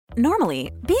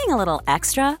Normally, being a little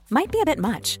extra might be a bit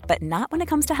much, but not when it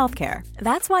comes to healthcare.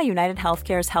 That's why United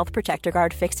Healthcare's Health Protector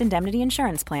Guard fixed indemnity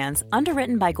insurance plans,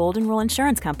 underwritten by Golden Rule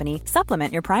Insurance Company,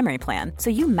 supplement your primary plan so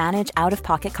you manage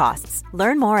out-of-pocket costs.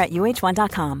 Learn more at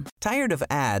uh1.com. Tired of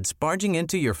ads barging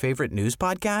into your favorite news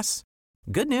podcasts?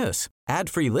 Good news.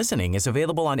 Ad-free listening is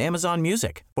available on Amazon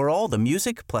Music for all the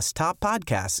music plus top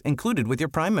podcasts included with your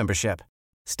Prime membership.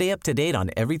 Stay up to date on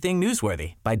everything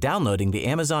newsworthy by downloading the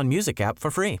Amazon Music app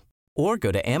for free or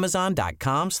go to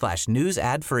amazon.com/news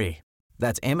ad free.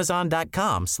 That's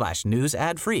amazon.com/news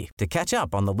ad free to catch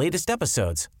up on the latest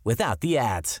episodes without the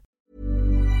ads.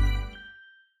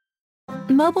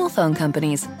 Mobile phone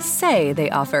companies say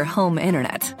they offer home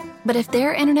internet. But if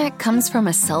their internet comes from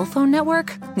a cell phone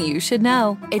network, you should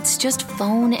know. It's just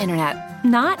phone internet,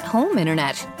 not home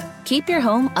internet. Keep your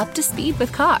home up to speed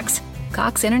with Cox.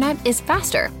 Cox internet is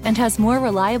faster and has more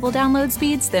reliable download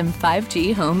speeds than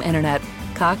 5G home internet.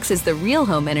 Cox is the real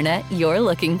home internet you're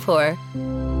looking for.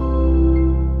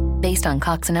 Based on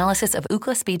Cox analysis of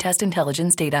Ookla speed test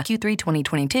intelligence data Q3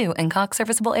 2022 and Cox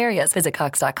serviceable areas, visit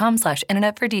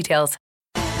cox.com/internet for details.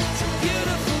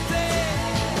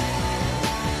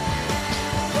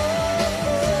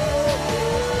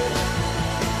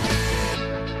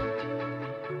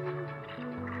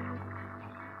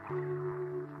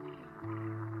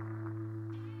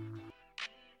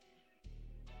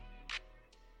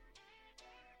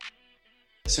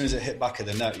 As soon as it hit back of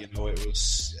the net, it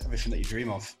was everything that you dream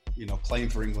of. Playing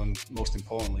for England, most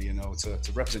importantly, to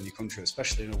represent your country,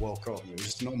 especially in a World Cup. It was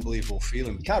just an unbelievable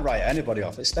feeling. You can't write anybody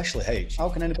off, especially H. How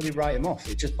can anybody write him off?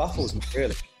 It just baffles me,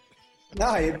 really.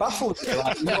 No, it baffles me.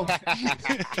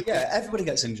 Yeah, everybody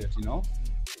gets injured,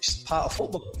 It's part of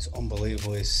football. It's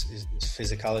unbelievable. His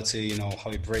physicality, how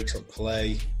he breaks up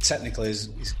play. Technically,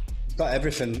 he's got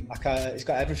everything. He's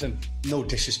got everything. No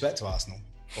disrespect to Arsenal.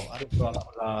 But I didn't feel like that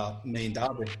was our main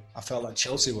derby. I felt like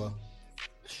Chelsea were.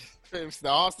 The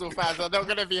Arsenal fans are not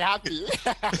going to be happy.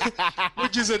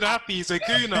 Which isn't happy, he's a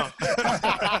gooner.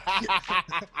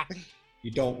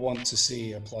 You don't want to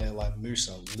see a player like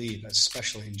Musa leave,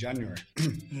 especially in January.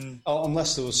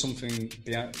 Unless there was something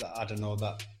behind that, I don't know,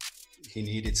 that he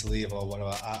needed to leave or whatever.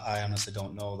 I honestly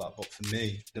don't know that. But for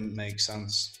me, it didn't make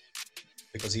sense.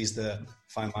 Because he's the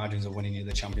fine margins of winning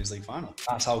the Champions League final.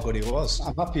 That's how good he was.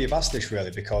 I'm happy you've asked this, really,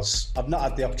 because I've not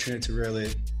had the opportunity to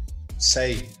really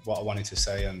say what I wanted to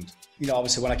say. And,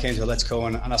 obviously when I came to Atletico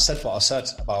and I said what I said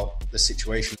about the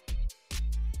situation.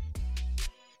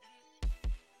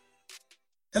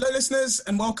 Hello, listeners,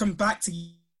 and welcome back to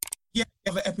yet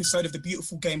another episode of the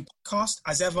Beautiful Game podcast.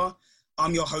 As ever,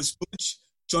 I'm your host, Butch,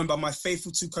 joined by my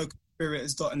faithful two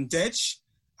co-conspirators, Dot and Dej.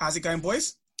 How's it going,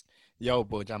 boys? Yo,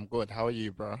 Budge, I'm good. How are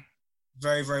you, bro?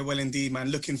 Very, very well indeed, man.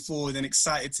 Looking forward and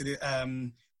excited to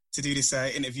do this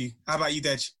interview. How about you,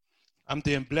 Dej? I'm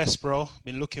doing blessed, bro.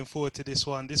 Been looking forward to this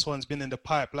one. This one's been in the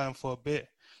pipeline for a bit.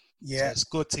 Yeah. So it's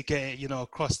good to get it,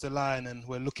 across the line, and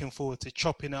we're looking forward to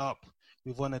chopping it up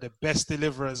with one of the best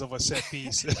deliverers of a set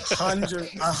piece.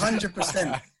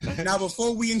 100%. Now,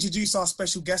 before we introduce our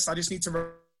special guest, I just need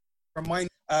to remind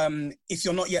if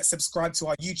you're not yet subscribed to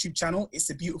our YouTube channel, it's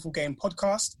the Beautiful Game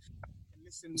podcast.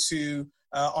 Listen to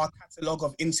our catalogue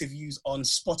of interviews on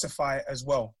Spotify as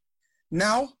well.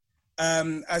 Now,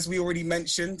 as we already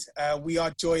mentioned, we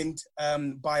are joined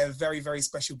by a very, very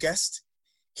special guest.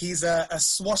 He's a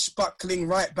swashbuckling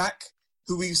right back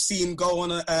who we've seen go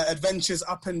on adventures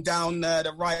up and down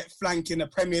the right flank in the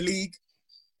Premier League.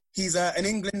 He's an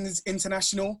England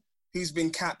international who's been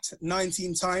capped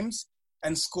 19 times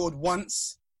and scored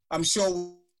once. I'm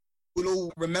sure we'll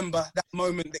all remember that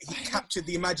moment that he captured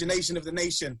the imagination of the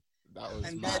nation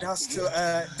and dared us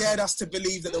to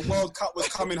believe that the World Cup was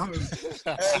coming home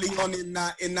early on in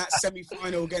that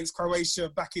semi-final against Croatia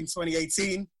back in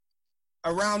 2018.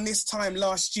 Around this time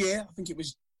last year, I think it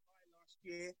was last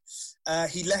year,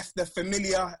 he left the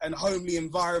familiar and homely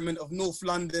environment of North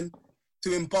London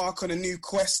to embark on a new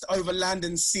quest over land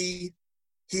and sea.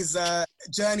 His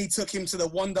journey took him to the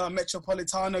Wanda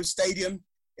Metropolitano Stadium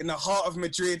in the heart of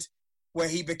Madrid, where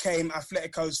he became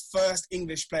Atletico's first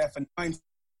English player for 95.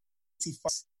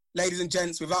 Ladies and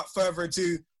gents, without further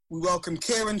ado, we welcome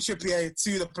Kieran Trippier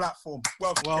to the platform.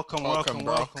 Welcome,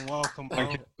 bro.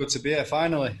 Thank you. Good to be here,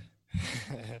 finally.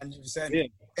 100%.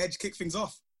 Edge, kick things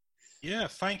off. Yeah,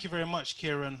 thank you very much,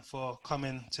 Kieran, for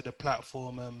coming to the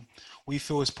platform. We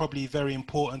feel it's probably very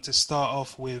important to start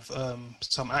off with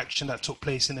some action that took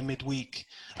place in the midweek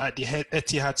at the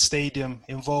Etihad Stadium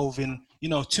involving,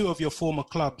 two of your former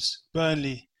clubs,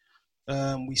 Burnley.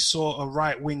 We saw a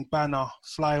right-wing banner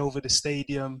fly over the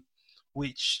stadium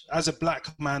which as a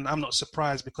black man, I'm not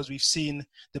surprised because we've seen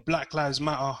the Black Lives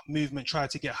Matter movement try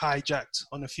to get hijacked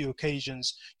on a few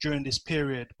occasions during this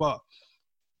period. But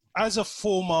as a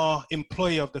former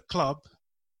employee of the club,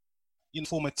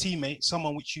 former teammate,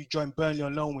 someone which you joined Burnley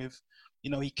on loan with,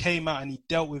 he came out and he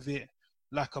dealt with it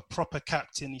like a proper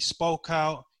captain. He spoke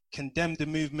out, condemned the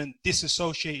movement,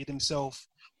 disassociated himself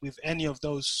with any of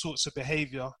those sorts of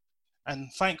behavior.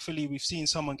 And thankfully, we've seen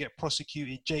someone get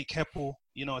prosecuted. Jake Heppel,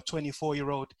 a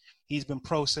 24-year-old, he's been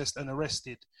processed and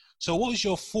arrested. So what was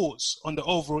your thoughts on the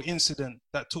overall incident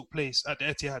that took place at the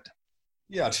Etihad?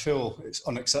 Yeah, I feel it's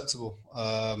unacceptable.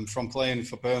 From playing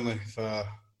for Burnley for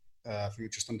I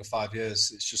think just under 5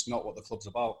 years, it's just not what the club's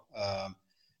about.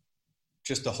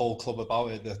 Just the whole club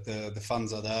about it. The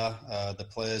fans are there, the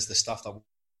players, the staff that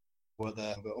were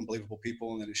there, were unbelievable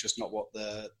people, and it's just not what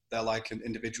they're like in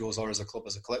individuals or as a club,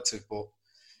 as a collective. But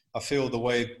I feel the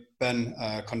way Ben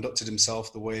conducted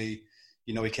himself, the way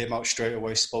he came out straight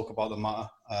away, spoke about the matter,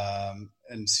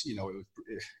 and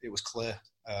it was clear,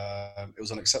 it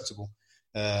was unacceptable.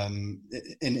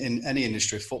 In any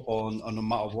industry, football, and no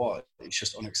matter what, it's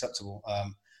just unacceptable.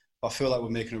 I feel like we're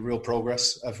making a real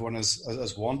progress. Everyone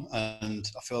has won, and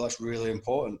I feel that's really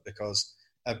important because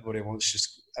everybody wants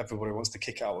to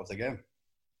kick out of the game.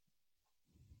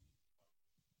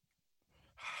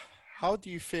 How do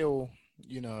you feel,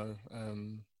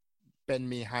 Ben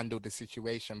Mee handled the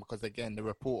situation? Because again, the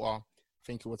reporter, I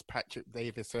think it was Patrick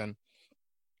Davison,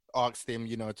 asked him,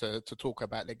 to talk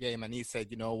about the game, and he said,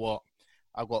 "You know what?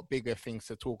 I've got bigger things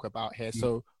to talk about here."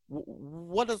 So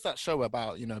what does that show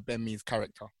about, Ben Mee's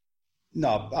character?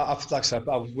 No, like I said,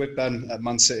 I was with Ben at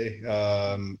Man City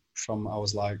from I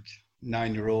was like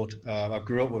 9-year-old. I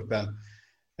grew up with Ben,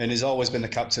 and he's always been the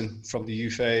captain from the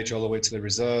youth age all the way to the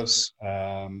reserves,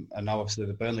 and now obviously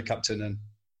the Burnley captain. And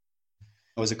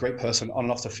he was a great person on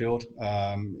and off the field.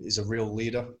 He's a real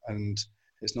leader, and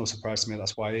it's no surprise to me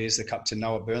that's why he is the captain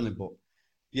now at Burnley. But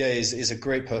yeah, he's a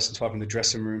great person to have in the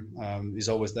dressing room. He's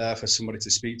always there for somebody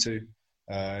to speak to.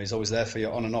 He's always there for you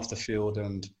on and off the field,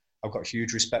 and I've got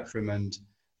huge respect for him, and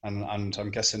I'm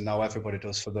guessing now everybody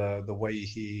does for the way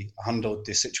he handled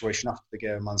the situation after the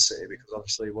game at Man City, because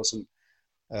obviously it wasn't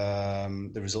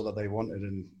the result that they wanted.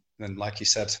 And like he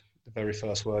said, the very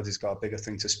first words, he's got a bigger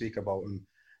thing to speak about, and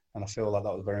I feel like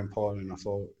that was very important, and I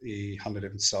thought he handled it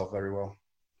himself very well.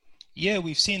 Yeah,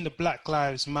 we've seen the Black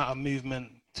Lives Matter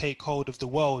movement take hold of the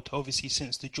world, obviously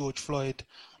since the George Floyd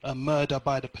murder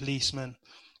by the policeman.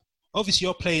 Obviously,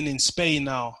 you're playing in Spain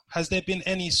now. Has there been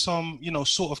any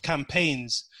sort of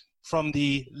campaigns from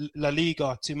the La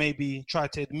Liga to maybe try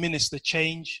to administer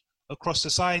change across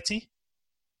society?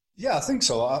 Yeah, I think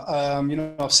so.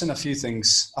 I've seen a few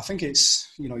things. I think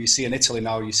it's, you see in Italy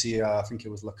now, you see, I think it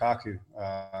was Lukaku.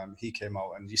 He came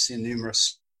out, and you see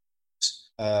numerous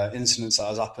incidents that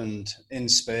has happened in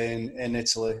Spain, in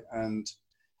Italy, and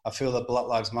I feel the Black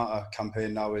Lives Matter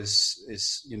campaign now is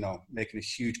making a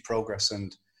huge progress.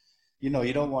 And you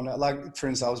don't want to, like, for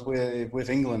instance, I was with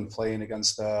England playing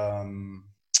against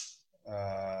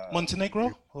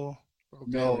Montenegro, or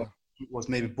no, it was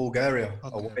maybe Bulgaria.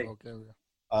 Okay, Bulgaria.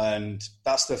 And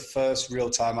that's the first real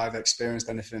time I've experienced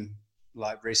anything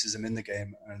like racism in the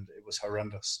game, and it was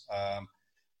horrendous.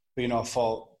 But I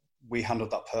thought we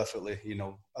handled that perfectly.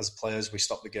 As players, we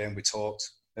stopped the game, we talked,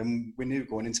 and we knew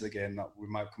going into the game that we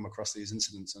might come across these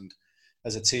incidents. And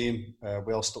as a team,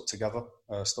 we all stuck together,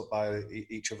 stuck by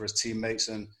each other as teammates,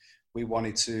 and we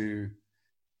wanted to,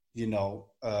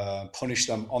 punish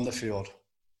them on the field.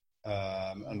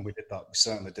 And we did that. We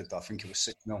certainly did that. I think it was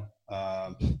 6-0.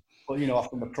 But, I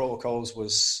think the protocols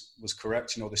was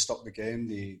correct. They stopped the game.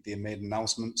 They made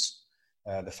announcements.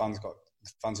 The fans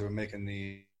who were making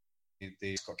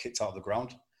they got kicked out of the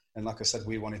ground. And like I said,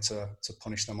 we wanted to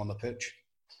punish them on the pitch.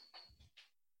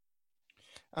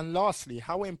 And lastly,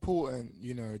 how important,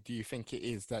 do you think it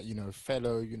is that,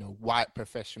 fellow, white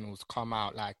professionals come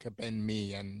out like a Ben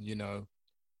Mee and,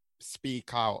 speak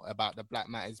out about the Black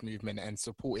Matters movement and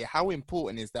support it? How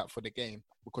important is that for the game?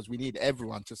 Because we need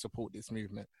everyone to support this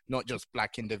movement, not just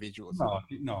black individuals. No,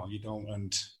 you don't.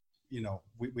 And,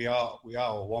 we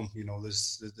are one,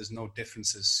 there's no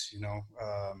differences,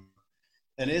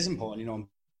 and it is important,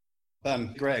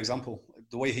 Ben, great example.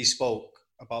 The way he spoke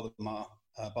about the matter,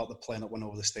 about the plane that went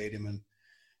over the stadium,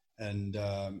 and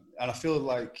I feel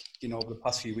like over the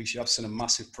past few weeks you have seen a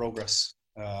massive progress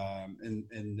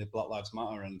in the Black Lives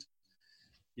Matter, and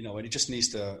and it just needs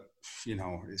to you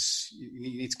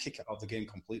need to kick it out of the game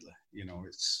completely.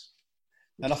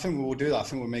 And I think we will do that. I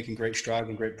think we're making great strides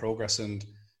and great progress, and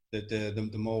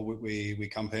the more we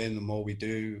campaign, the more we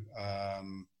do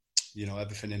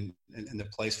everything in the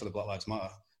place for the Black Lives Matter.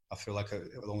 I feel like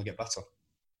it will only get better.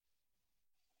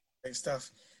 Great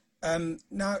stuff.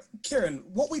 Now, Kieran,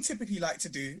 what we typically like to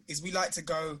do is we like to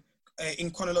go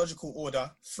in chronological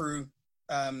order through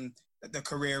the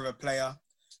career of a player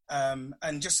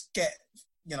and just get,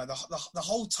 the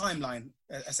whole timeline,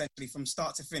 essentially, from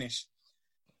start to finish.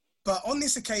 But on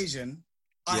this occasion,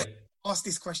 I asked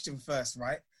this question first,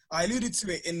 right? I alluded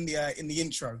to it in the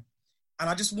intro, and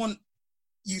I just want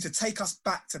you to take us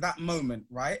back to that moment,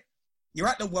 right? You're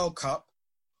at the World Cup.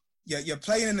 You're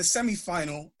playing in the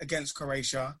semi-final against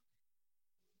Croatia.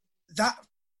 That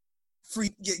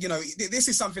this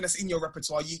is something that's in your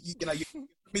repertoire. You're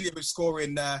familiar with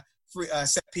scoring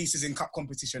set pieces in cup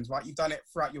competitions, right? You've done it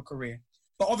throughout your career.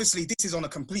 But obviously, this is on a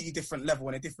completely different level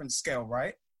and a different scale,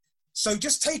 right? So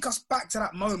just take us back to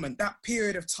that moment, that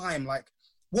period of time. Like,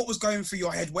 what was going through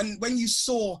your head when you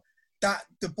saw that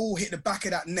the ball hit the back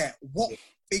of that net? What were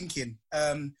you thinking?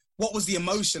 What was the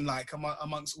emotion like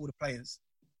amongst all the players?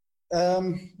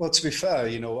 Well, to be fair,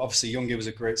 obviously Youngie was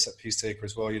a great set piece taker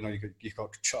as well. You got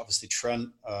obviously Trent.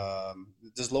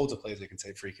 There's loads of players that can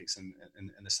take free kicks in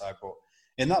the side, but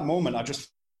in that moment, I just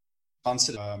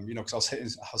fancied, because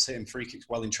I was hitting free kicks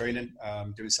well in training,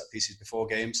 doing set pieces before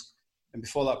games, and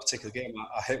before that particular game,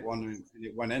 I hit one and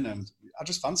it went in, and I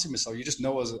just fancied myself. You just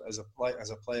know as a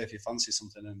player if you fancy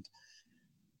something, and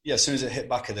yeah, as soon as it hit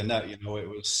back of the net, it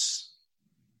was,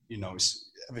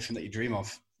 it's everything that you dream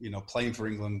of. Playing for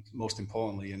England, most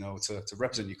importantly, to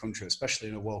represent your country, especially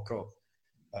in a World Cup.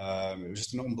 It was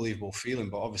just an unbelievable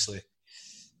feeling, but obviously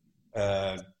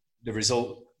the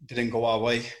result didn't go our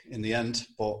way in the end.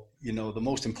 But, the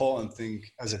most important thing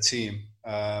as a team,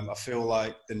 I feel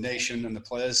like the nation and the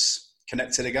players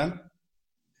connected again,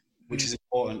 which is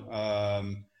important.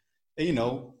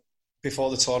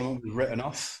 Before the tournament was written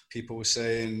off, people were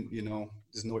saying,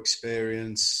 there's no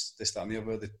experience, this, that and the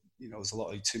other. There's a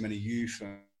lot of too many youth.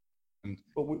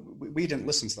 But we didn't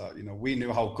listen to that. We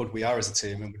knew how good we are as a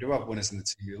team, and we do have winners in the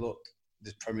team. You look,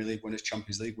 there's Premier League winners,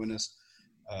 Champions League winners.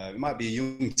 It might be a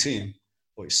young team,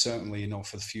 but it's certainly,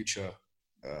 for the future,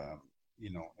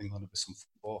 England will be some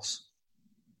force.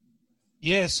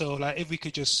 Yeah, so if we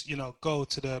could just, go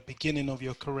to the beginning of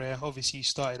your career. Obviously, you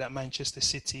started at Manchester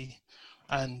City,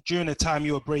 and during the time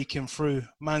you were breaking through,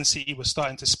 Man City was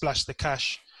starting to splash the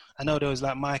cash. I know there was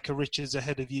Micah Richards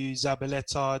ahead of you,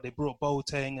 Zabaleta, they brought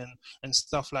Boateng and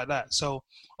stuff like that. So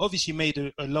obviously you made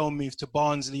a loan move to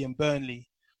Barnsley and Burnley.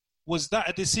 Was that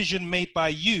a decision made by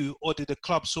you, or did the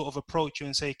club sort of approach you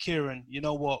and say, Kieran, you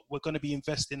know what, we're going to be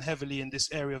investing heavily in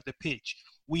this area of the pitch.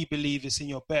 We believe it's in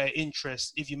your better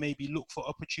interest if you maybe look for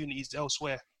opportunities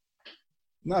elsewhere?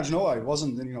 No, do you know what? It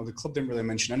wasn't, the club didn't really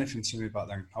mention anything to me back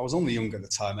then. I was only young at the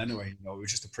time anyway. It was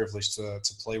just a privilege to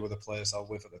play with the players I was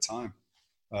with at the time.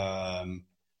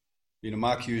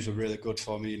 Mark Hughes were really good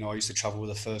for me. I used to travel with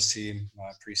the first team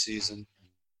pre-season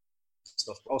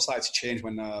stuff. It all started to change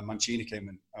when Mancini came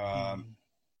in.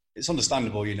 It's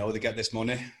understandable, they get this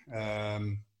money,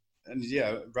 and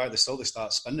yeah, rightly so, they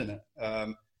start spending it.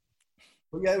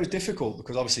 But yeah, it was difficult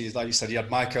because obviously, like you said, you had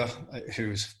Micah,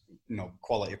 who's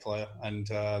quality player, and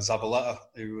Zabaleta,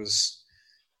 who was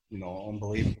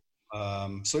unbelievable.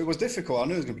 So it was difficult. I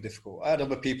knew it was going to be difficult. I had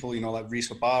other people, like Reece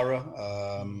Wabara,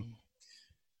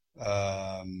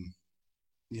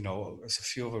 there's a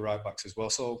few other right backs as well.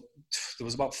 So there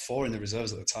was about 4 in the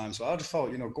reserves at the time. So I just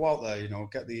thought, go out there,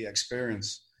 get the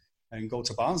experience and go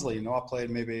to Barnsley. I played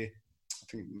maybe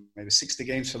 60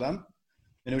 games for them.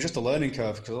 And it was just a learning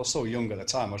curve because I was so young at the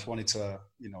time. I just wanted to,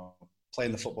 play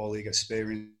in the Football League,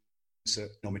 experience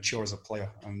it, mature as a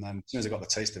player. And then as soon as I got the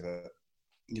taste of it,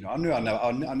 I knew I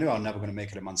was never going to make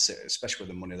it at Man City, especially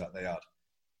with the money that they had.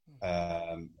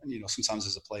 And sometimes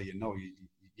as a player,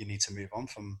 you need to move on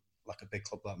from like a big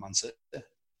club like Man City.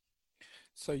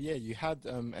 So yeah, you had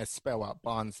a spell at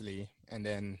Barnsley, and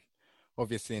then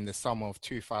obviously in the summer of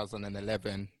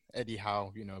 2011, Eddie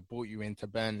Howe, brought you into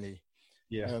Burnley.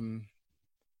 Yeah.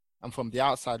 And from the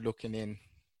outside looking in,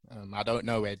 I don't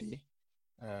know Eddie,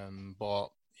 but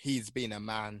he's been a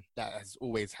man that has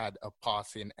always had a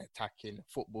passing, attacking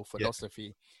football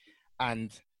philosophy. Yeah.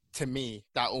 And to me,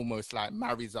 that almost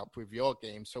marries up with your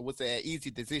game. So was it an easy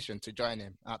decision to join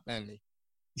him at Burnley?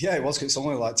 Yeah, it was, because it's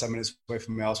only 10 minutes away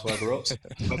from my house where I grew up.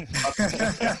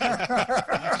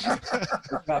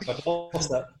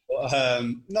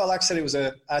 No, like I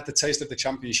said, I had the taste of the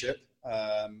Championship.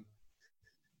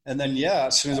 And then,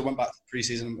 as soon as I went back to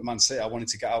pre-season at Man City, I wanted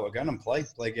to get out again and play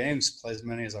games, play as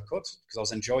many as I could, because I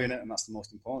was enjoying it, and that's the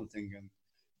most important thing. And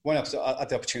when I had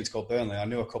the opportunity to go to Burnley, I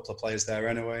knew a couple of players there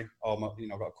anyway.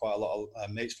 Got quite a lot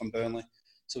of mates from Burnley.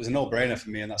 So it was a no-brainer for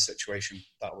me in that situation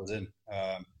that I was in.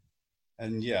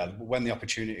 And yeah, when the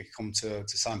opportunity come to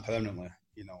sign permanently,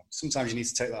 you know, sometimes you need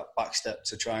to take that back step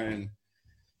to try and,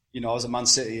 you know, as a Man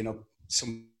City, you know,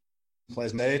 some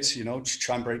players made, you know, to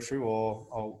try and break through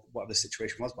or whatever the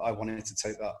situation was. But I wanted to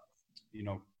take that, you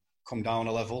know, come down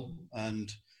a level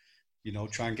and, you know,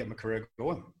 try and get my career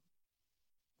going. You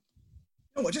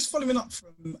know what, just following up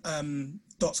from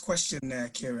Dot's question there,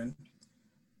 Kieran.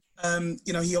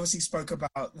 You know, he obviously spoke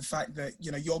about the fact that,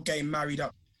 you know, your game married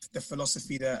up the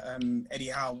philosophy that Eddie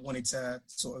Howe wanted to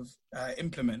sort of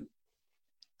implement.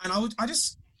 And I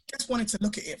just guess wanted to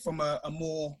look at it from a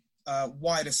more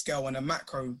wider scale and a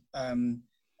macro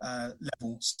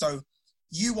level. So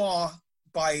you are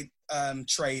by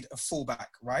trade a fullback,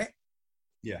 right?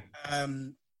 Yeah.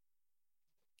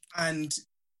 And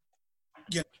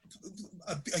you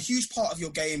know, a huge part of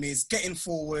your game is getting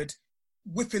forward,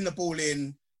 whipping the ball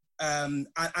in, and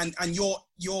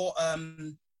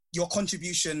your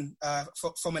contribution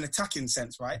from an attacking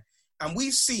sense, right? And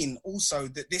we've seen also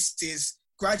that this is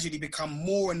gradually become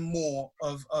more and more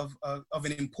of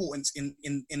an importance in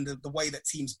the way that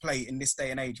teams play in this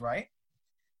day and age, right?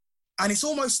 And it's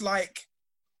almost like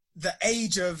the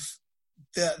age of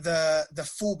the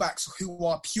fullbacks who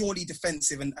are purely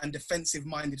defensive and defensive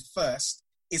minded first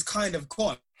is kind of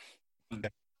gone. I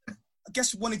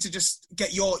guess wanted to just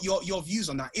get your views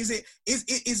on that. Is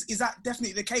that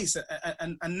definitely the case?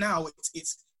 And now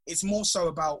it's more so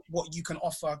about what you can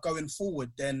offer going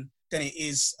forward than it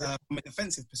is from a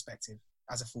defensive perspective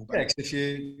as a fullback. Yeah, 'cause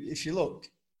if you look,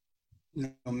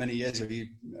 you know, many years ago,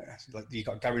 you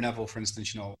got Gary Neville, for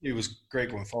instance. You know, he was great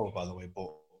going forward, by the way,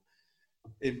 but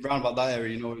round about that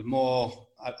area, you know, it was more.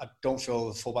 I don't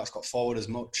feel the fullbacks got forward as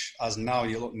much as now.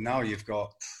 You look now, you've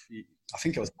got. I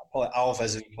think it was probably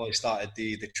Alves who probably started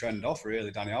the trend off,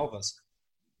 really, Dani Alves.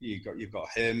 You've got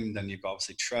him, then you've got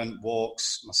obviously Trent,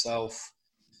 Walks, myself.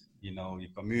 You know,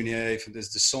 you've got Meunier.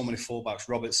 There's so many fullbacks,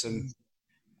 Robertson,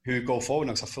 who go forward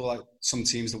now. Because I feel like some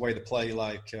teams, the way they play,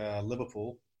 like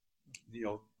Liverpool, you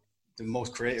know, the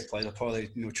most creative players are probably,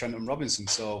 you know, Trent and Robinson.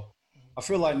 So I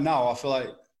feel like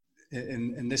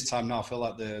in this time now, I feel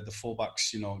like the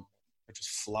fullbacks, you know, are just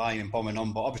flying, bombing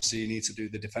on. But obviously, you need to do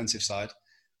the defensive side,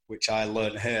 which I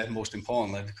learned here, most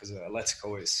importantly, because at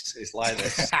Atletico it's like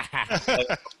this.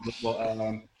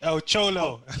 But,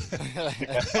 Cholo.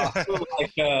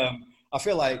 I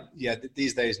feel like, yeah,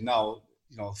 these days now,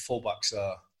 you know, fullbacks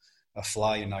are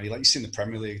flying now. You see in the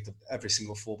Premier League, every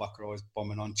single fullback are always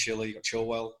bombing on. Chile, you got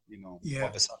Chilwell, you know. Yeah.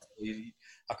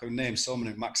 I could name so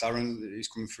many. Max Aaron, who's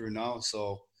coming through now.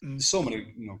 So there's so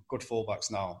many, you know, good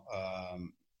fullbacks now.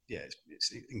 Yeah,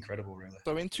 it's incredible, really.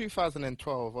 So in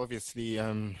 2012, obviously,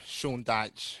 Sean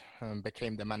Dyche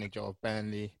became the manager of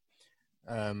Burnley.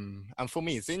 And for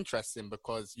me, it's interesting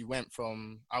because you went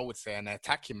from, I would say, an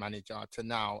attacking manager to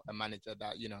now a manager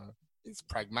that, you know, is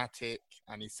pragmatic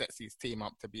and he sets his team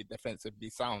up to be defensively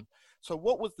sound. So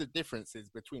what was the differences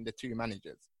between the two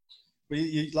managers? Well,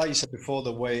 like you said before,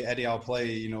 the way Eddie Howe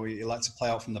play, you know, he likes to play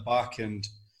out from the back, and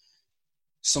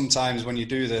sometimes when you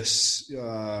do this,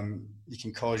 you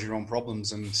can cause your own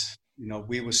problems. And, you know,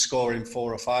 we were scoring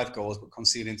 4 or 5 goals, but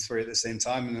conceding 3 at the same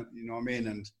time. And, you know what I mean?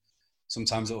 And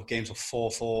sometimes the games were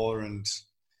 4-4. And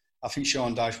I think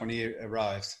Sean Dyche, when he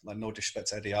arrived, like, no disrespect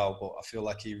to Eddie Howe, but I feel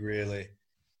like he really,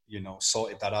 you know,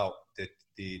 sorted that out.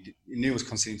 He knew he was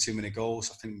conceding too many goals.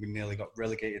 I think we nearly got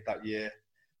relegated that year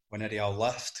when Eddie Howe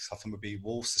left. I think we beat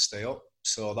Wolves to stay up.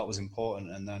 So that was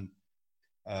important. And then,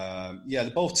 yeah,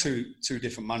 they're both two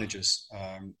different managers.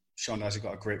 Sean Dyche has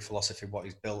got a great philosophy of what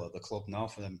he's built at the club now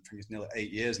for them. I think it's nearly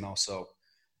 8 years now. So,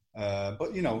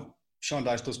 but, you know, Sean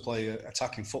Dyche does play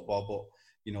attacking football, but,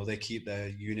 you know, they keep their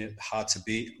unit hard to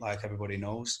beat, like everybody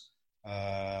knows.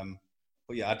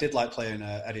 But yeah, I did like playing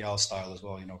Eddie Howe's style as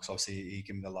well, you know, because obviously he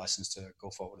gave me the license to go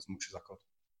forward as much as I could.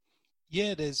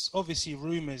 Yeah, there's obviously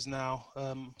rumours now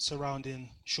surrounding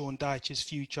Sean Dyche's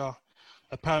future.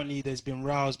 Apparently, there's been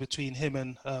rows between him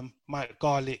and Mike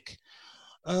Garlick.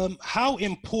 How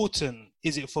important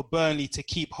is it for Burnley to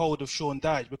keep hold of Sean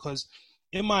Dyche? Because,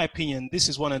 in my opinion, this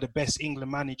is one of the best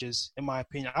England managers, in my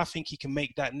opinion. I think he can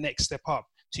make that next step up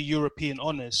to European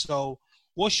honours. So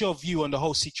what's your view on the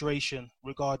whole situation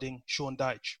regarding Sean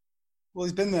Dyche? Well,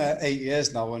 he's been there 8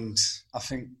 years now, and I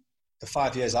think the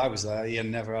 5 years I was there, he had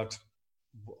never had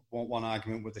one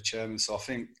argument with the chairman. So I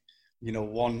think, you know,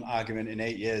 one argument in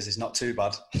 8 years is not too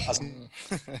bad.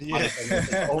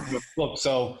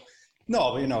 So,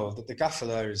 no, but, you know, the gaffer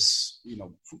there is, you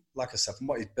know, like I said, from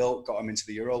what he's built, got him into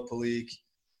the Europa League.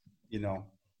 You know,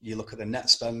 you look at the net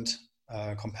spend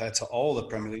compared to all the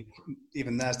Premier League,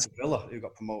 even there's to Villa, who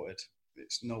got promoted.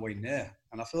 It's no way near.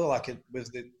 And I feel like it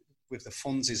with the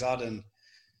funds he's had, and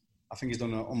I think he's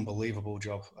done an unbelievable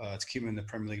job to keep him in the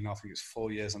Premier League now. I think it's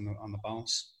 4 years on the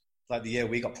bounce. Like the year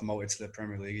we got promoted to the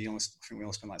Premier League, I think we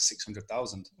only spent like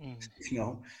 600,000. You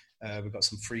know, we got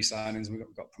some free signings and we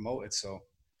got promoted. So,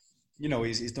 you know,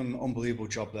 he's done an unbelievable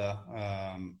job there,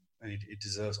 and he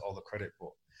deserves all the credit.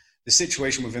 But the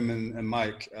situation with him and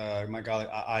Mike Garlick,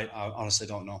 I honestly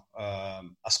don't know.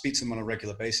 I speak to him on a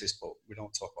regular basis, but we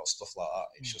don't talk about stuff like that.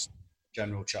 It's just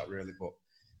general chat, really. But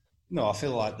no, I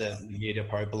feel like the media are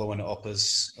probably blowing it up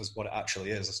as what it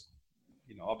actually is.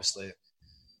 You know, obviously,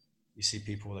 you see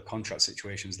people with the contract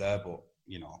situations there, but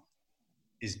you know,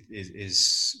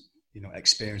 is you know,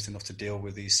 experienced enough to deal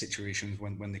with these situations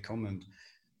when they come. And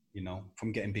you know,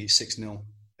 from getting beat 6-0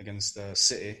 against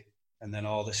City, and then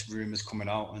all this rumours coming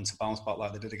out, and to bounce back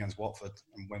like they did against Watford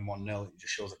and win 1-0, it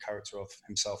just shows the character of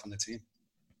himself and the team.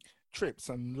 Trips,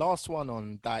 and last one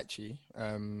on Daichi.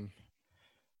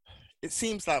 It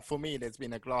seems like for me there's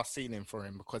been a glass ceiling for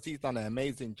him because he's done an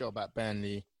amazing job at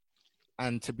Burnley.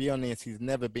 And to be honest, he's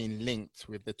never been linked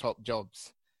with the top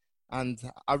jobs. And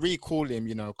I recall him,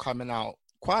 you know, coming out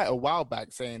quite a while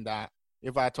back saying that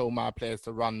if I told my players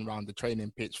to run around the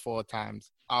training pitch 4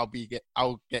 times, I'll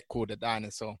get called a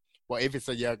dinosaur. But if it's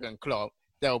a Jurgen Klopp,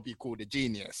 they'll be called a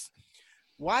genius.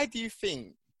 Why do you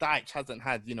think Dyche hasn't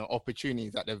had, you know,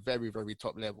 opportunities at the very, very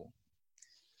top level?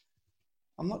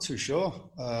 I'm not too sure.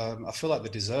 I feel like they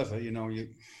deserve it. You know,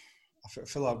 I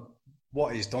feel like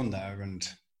what he's done there and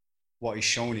what he's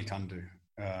shown he can do.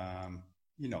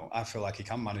 You know, I feel like he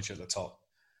can manage at the top,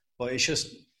 but it's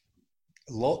just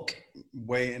luck,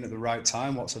 waiting at the right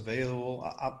time, what's available.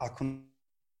 I couldn't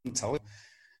tell you.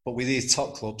 But with these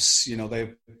top clubs, you know,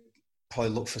 they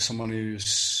probably look for someone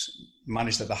who's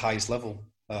managed at the highest level.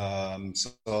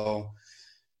 So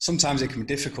sometimes it can be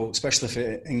difficult, especially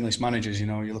for English managers. You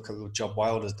know, you look at what Job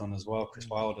Wilder's done as well. Chris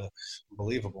Wilder,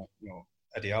 unbelievable. You know,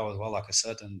 Eddie Howe as well, like I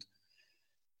said. And,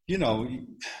 you know,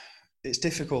 it's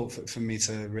difficult for me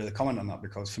to really comment on that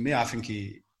because for me, I think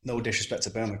no disrespect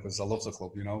to Burnley because I love the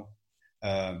club, you know.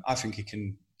 I think he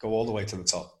can go all the way to the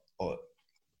top, but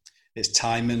it's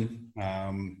timing.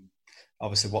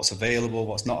 Obviously, what's available,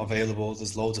 what's not available.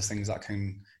 There's loads of things that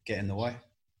can get in the way.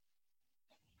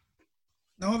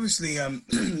 Now, obviously,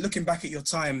 looking back at your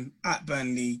time at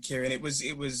Burnley, Kieran, it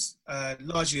was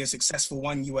largely a successful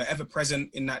one. You were ever present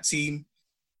in that team.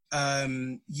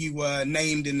 You were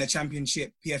named in the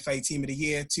Championship PFA Team of the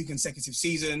Year 2 consecutive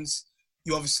seasons.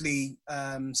 You obviously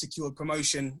secured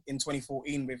promotion in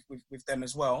 2014 with them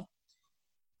as well.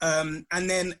 And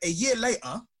then a year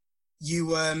later,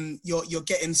 you're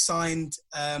getting signed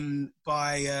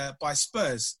by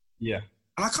Spurs. Yeah.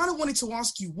 And I kind of wanted to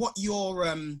ask you what your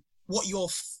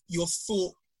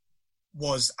thought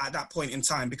was at that point in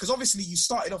time, because obviously you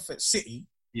started off at City.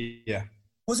 Yeah.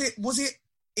 Was it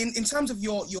in terms of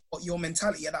your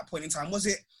mentality at that point in time? Was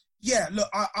it, yeah, look,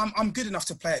 I'm good enough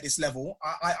to play at this level.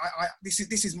 This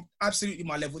is absolutely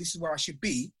my level. This is where I should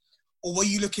be. Or were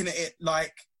you looking at it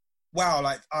like, wow,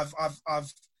 like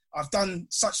I've done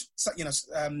such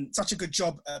a good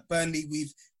job at Burnley.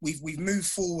 We've moved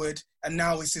forward, and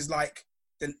now this is like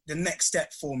the next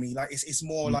step for me. Like it's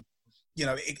more like, you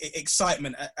know,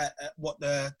 excitement at what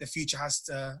the future has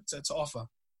to offer.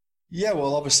 Yeah,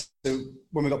 well, obviously,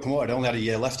 when we got promoted, I only had a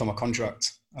year left on my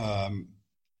contract. And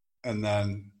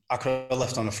then I could have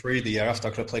left on a free the year after.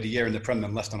 I could have played a year in the Prem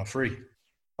and left on a free.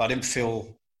 But I didn't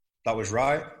feel that was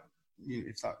right.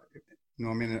 You know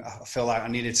what I mean? I feel like I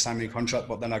needed to sign a new contract,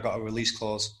 but then I got a release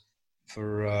clause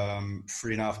for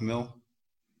 $3.5 million,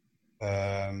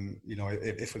 you know,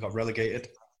 if we got relegated.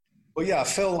 But yeah, I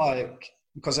feel like,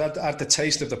 because I had the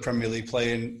taste of the Premier League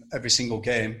playing every single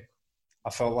game, I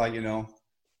felt like, you know,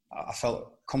 I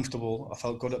felt comfortable. I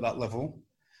felt good at that level.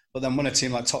 But then when a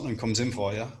team like Tottenham comes in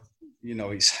for you, you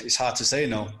know, it's hard to say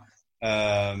no.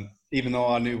 Even though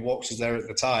I knew Walks was there at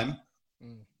the time,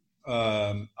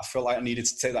 I felt like I needed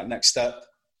to take that next step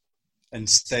and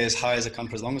stay as high as I can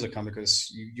for as long as I can, because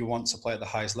you want to play at the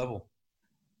highest level.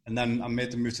 And then I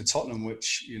made the move to Tottenham,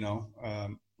 which, you know,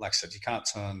 like I said, you can't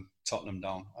turn Tottenham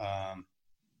down.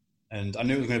 And I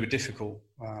knew it was going to be difficult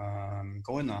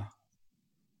going there.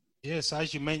 Yes,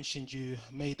 as you mentioned, you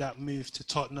made that move to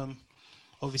Tottenham,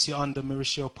 obviously under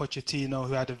Mauricio Pochettino,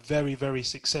 who had a very, very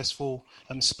successful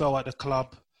spell at the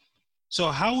club. So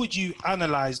how would you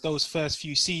analyse those first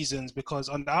few seasons? Because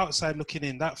on the outside looking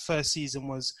in, that first season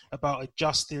was about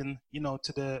adjusting, you know,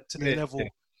 to the level. Yeah.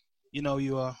 You know,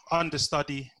 you were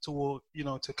understudy to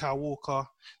Kyle Walker.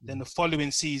 Then the following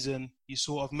season, you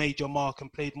sort of made your mark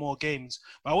and played more games.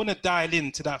 But I want to dial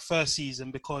into that first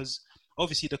season because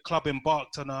obviously the club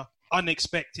embarked on an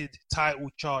unexpected title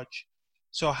charge.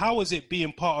 So how was it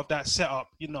being part of that setup?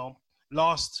 You know,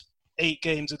 last 8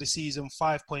 games of the season,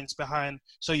 5 points behind.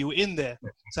 So you were in there.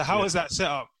 So how was that set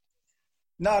up?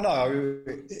 No,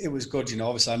 it was good.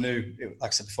 Obviously I knew, like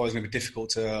I said before, it was going to be difficult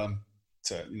to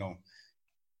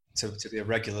be a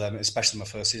regular, especially my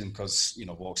first season, because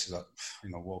Walks is a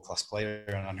world-class player,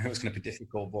 and I knew it was going to be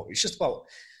difficult. But it's just about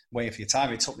waiting for your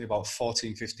time. It took me about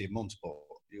 14, 15 months, but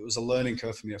it was a learning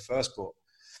curve for me at first. But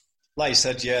like you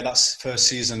said, that's first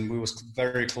season. We was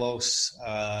very close.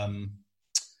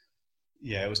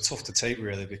 It was tough to take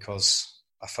really, because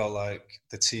I felt like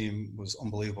the team was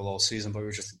unbelievable all season, but it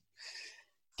was just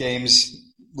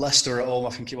games. Leicester at home, I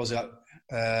think it was at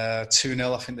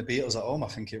 2-0. I think they beat us at home. I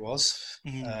think it was.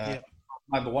 Remember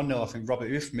 1-0. I think Robert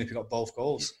Huth maybe got both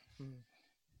goals.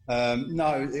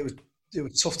 No, it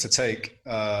was tough to take,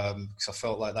 because I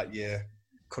felt like that year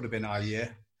could have been our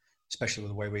year, especially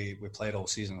with the way we played all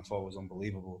season. I thought it was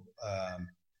unbelievable. That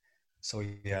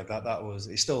was.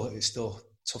 It's still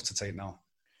tough to take now.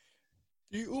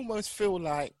 You almost feel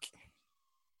like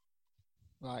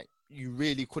you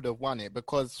really could have won it,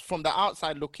 because from the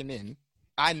outside looking in,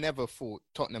 I never thought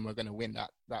Tottenham were going to win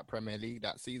that Premier League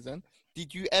that season.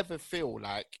 Did you ever feel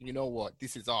like, you know what,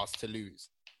 this is ours to lose?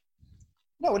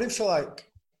 No, we didn't feel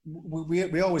like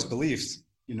we always believed,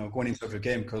 going into every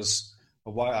game, because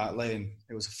of White Hart Lane,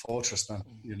 it was a fortress then.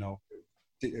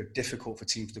 Difficult for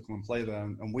teams to come and play there,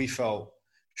 and we felt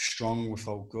strong, we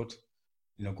felt good,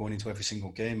 going into every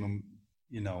single game, and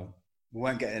we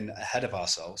weren't getting ahead of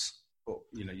ourselves. But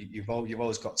you've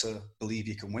always got to believe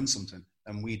you can win something,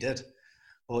 and we did.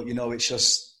 But it's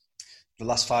just the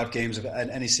last 5 games of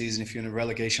any season. If you're in a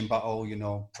relegation battle,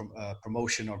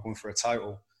 promotion or going for a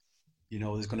title,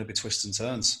 there's going to be twists and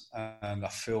turns. And I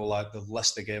feel like the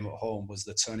Leicester game at home was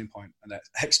the turning point, and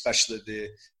especially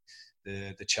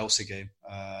the Chelsea game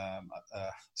at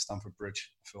Stamford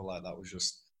Bridge. I feel like that was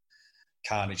just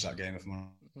carnage. That game, if I'm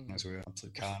honest with you,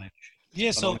 absolute carnage.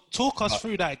 Yeah, so talk us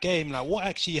through that game. Like, what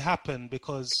actually happened?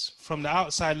 Because from the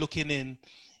outside looking in,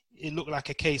 it looked like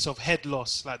a case of head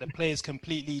loss. Like the players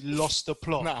completely lost the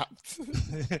plot.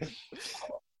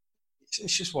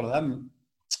 It's just one of them.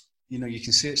 You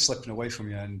can see it slipping away from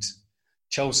you. And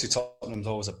Chelsea, Tottenham's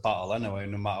always a battle anyway,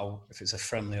 no matter if it's a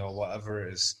friendly or whatever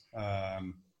it is.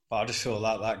 But I just feel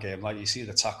like that game, like you see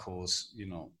the tackles,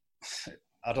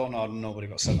 I don't know how nobody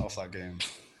got sent off that game,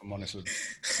 if I'm honest with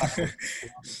you.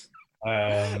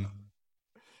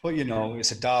 But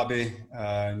it's a derby.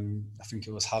 I think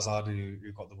it was Hazard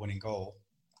who got the winning goal,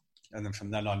 and then from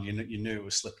then on, you knew it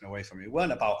was slipping away from you. It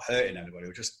weren't about hurting anybody;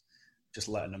 it was just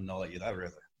letting them know that you're there,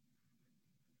 really.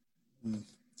 Do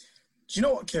you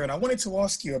know what, Kieran? I wanted to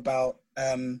ask you about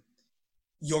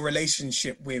your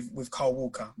relationship with Kyle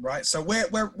Walker, right? So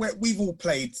we've all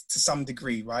played to some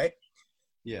degree, right?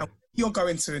 Yeah. And you're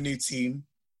going to a new team.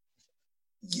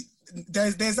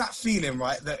 There's that feeling,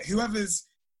 right, that whoever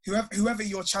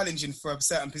you're challenging for a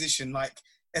certain position, like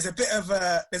there's a bit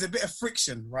of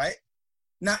friction, right?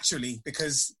 Naturally,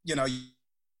 because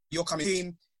you're coming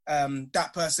team,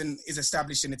 that person is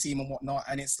established in the team and whatnot,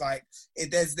 and it's like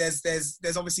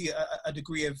there's obviously a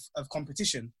degree of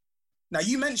competition. Now,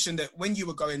 you mentioned that when you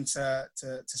were going to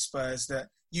Spurs, that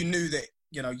you knew that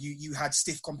you had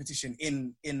stiff competition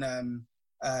in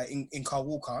Kyle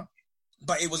Walker,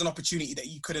 but it was an opportunity that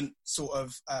you couldn't sort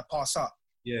of pass up.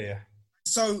 Yeah.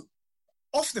 So,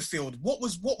 off the field, what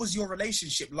was your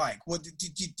relationship like? What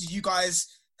did you guys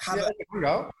have a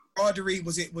camaraderie?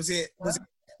 Was it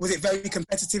very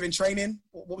competitive in training?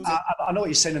 What was it? I know what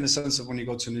you're saying in the sense of when you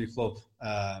go to a new club,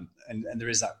 and there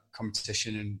is that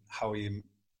competition and how you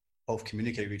both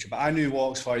communicate with each other. But I knew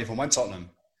Walks before I even went to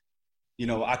Tottenham.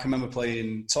 I can remember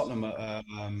playing Tottenham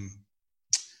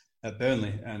at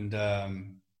Burnley, and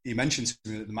he mentioned to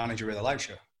me that the manager really likes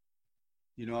you.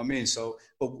 You know what I mean? So,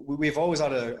 but we've always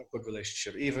had a good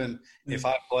relationship. Even if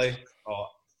I play, or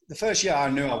the first year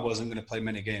I knew I wasn't going to play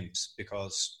many games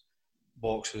because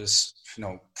Walks was,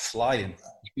 flying.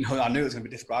 I knew it was going to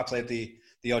be difficult. I played the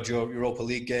odd Europa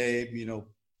League game.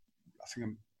 I think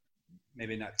I'm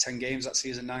maybe not 10 games that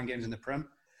season, 9 games in the Prem.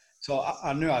 So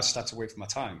I knew I just had to wait for my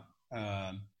time.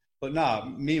 But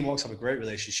me and Walks have a great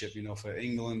relationship. For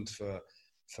England, for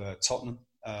Tottenham.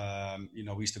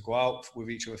 We used to go out with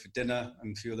each other for dinner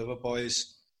and a few of the other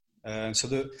boys.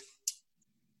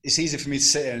 It's easy for me to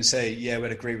sit here and say, yeah, we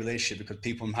had a great relationship because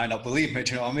people might not believe me,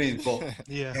 do you know what I mean? But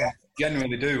I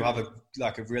genuinely do have a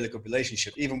really good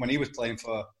relationship. Even when he was playing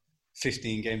for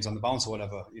 15 games on the bounce or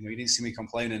whatever, he didn't see me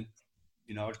complaining.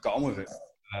 I just got on with it.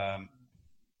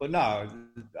 But no,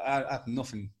 I have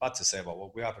nothing bad to say about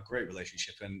what we have a great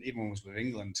relationship. And even when we was with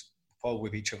England, probably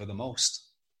with each other the most,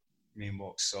 me and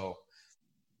Walks. So,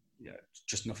 yeah,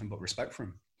 just nothing but respect for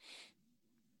him.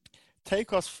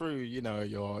 take us through,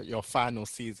 your final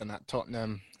season at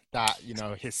Tottenham, that,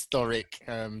 historic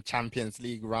Champions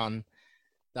League run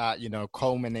that,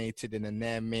 culminated in a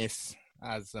near miss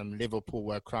as Liverpool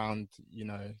were crowned,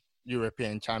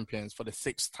 European champions for the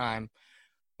 6th time.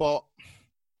 But,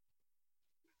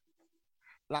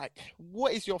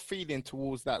 what is your feeling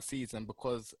towards that season?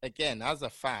 Because, again, as a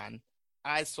fan,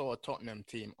 I saw a Tottenham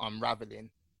team unraveling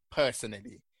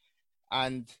personally.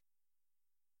 And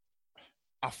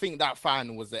I think that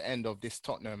final was the end of this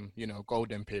Tottenham,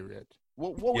 golden period.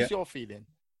 What was your feeling?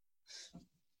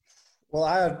 Well,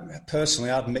 I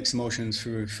had mixed emotions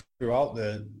throughout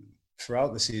the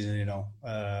season.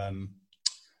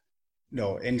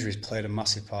 Injuries played a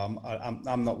massive part.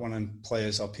 I'm not one of the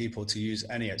players or people to use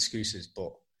any excuses,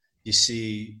 but you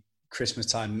see, Christmas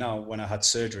time now, when I had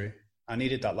surgery, I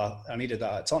needed that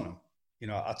at Tottenham.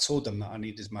 I told them that I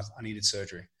needed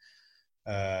surgery.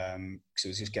 Because it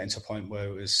was just getting to a point where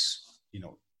it was,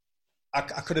 I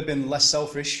could have been less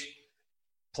selfish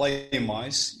playing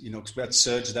wise, because we had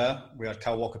Serge there, we had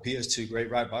Kyle Walker-Peters, 2 great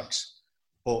right backs,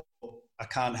 but I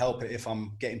can't help it if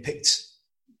I'm getting picked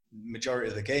majority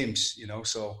of the games,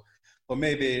 so, but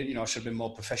maybe, I should have been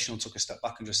more professional, took a step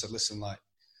back and just said, listen, I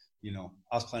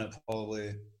was playing at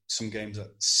probably some games at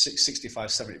 65,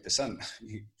 70%,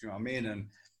 you know what I mean? And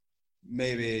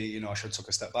maybe, I should have took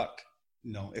a step back.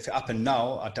 If it happened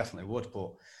now, I definitely would.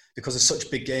 But because of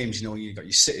such big games, you've got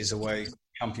your Cities away,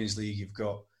 Champions League, you've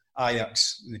got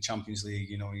Ajax in the Champions League,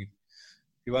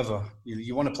 whoever.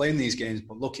 You want to play in these games,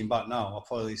 but looking back now, I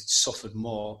probably suffered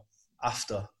more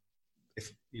after,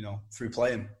 through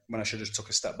playing, when I should have took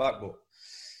a step back. But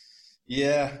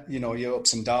yeah, your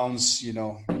ups and downs,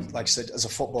 like I said, as a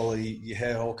footballer, you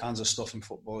hear all kinds of stuff in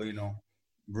football,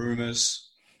 rumours,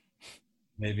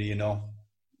 maybe,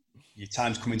 your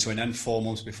time's coming to an end 4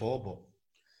 months before, but,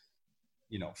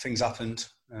 things happened.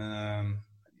 I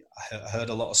heard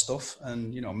a lot of stuff,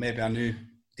 and, maybe I knew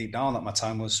deep down that my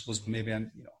time was maybe,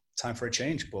 time for a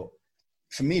change. But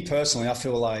for me personally, I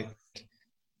feel like,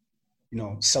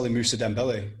 selling Moussa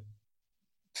Dembele,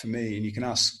 for me, and you can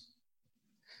ask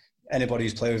anybody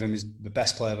who's played with him, is the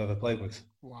best player I've ever played with.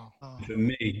 Wow. For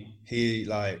me, he,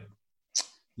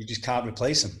 you just can't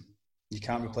replace him. You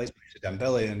can't replace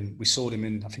Dembele, and we sold him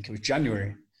in, I think it was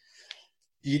January.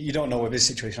 You don't know with his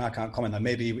situation. I can't comment.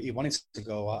 Maybe he wanted to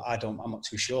go. I'm not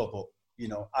too sure. But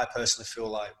I personally feel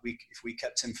like if we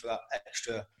kept him for that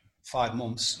extra 5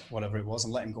 months, whatever it was,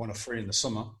 and let him go on a free in the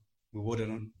summer, we would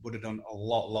have done a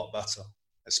lot better.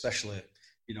 Especially,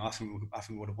 I think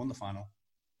we would have won the final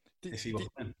if he was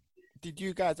playing. Did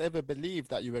you guys ever believe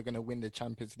that you were going to win the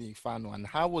Champions League final? And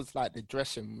how was the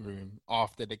dressing room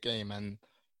after the game? And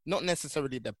not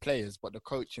necessarily the players, but the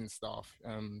coaching staff,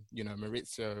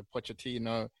 Maurizio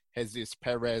Pochettino, Jesus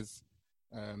Perez,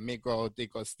 Miguel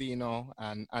D'Agostino,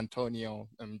 and Antonio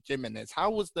Jimenez.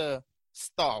 How was the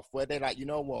staff? Were they like, you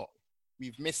know what,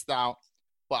 we've missed out,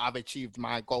 but I've achieved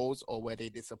my goals, or were they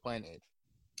disappointed?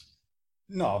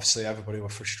 No, obviously everybody were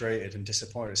frustrated and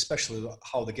disappointed, especially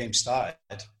how the game started,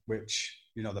 which,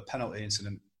 the penalty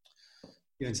incident,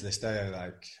 even to this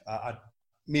day,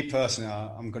 me personally,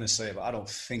 I'm going to say it, but I don't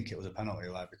think it was a penalty,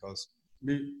 because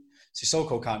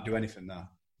Sissoko can't do anything there.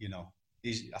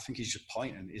 I think he's just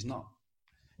pointing. He's not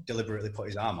deliberately put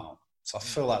his arm out. So I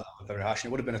feel like that was very harsh. And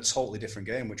it would have been a totally different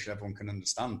game, which everyone can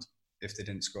understand if they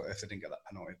didn't score, if they didn't get that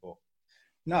penalty. But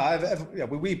no,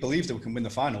 we believed that we can win the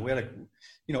final. We had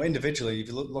individually, if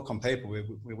you look on paper, we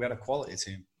had a quality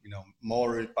team.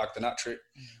 Moura back the hat-trick.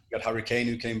 We had Harry Kane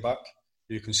who came back,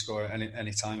 who can score at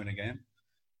any time in a game.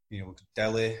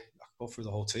 Dele, I could go through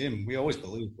the whole team. We always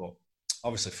believed, but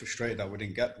obviously frustrated that we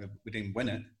didn't win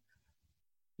it.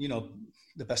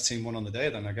 The best team won on the day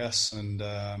then, I guess. And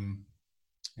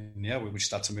we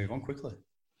just had to move on quickly.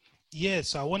 Yeah,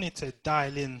 so I wanted to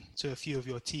dial in to a few of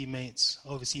your teammates.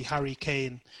 Obviously, Harry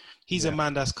Kane, he's a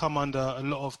man that's come under a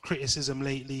lot of criticism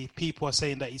lately. People are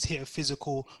saying that he's hit a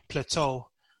physical plateau,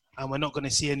 and we're not going to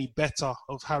see any better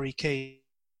of Harry Kane.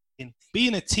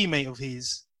 Being a teammate of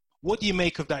his, what do you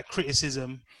make of that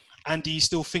criticism? And do you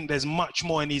still think there's much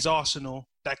more in his arsenal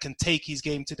that can take his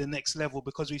game to the next level?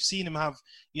 Because we've seen him have,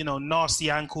 nasty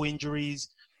ankle injuries.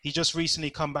 He just recently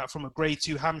come back from a grade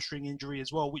 2 hamstring injury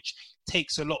as well, which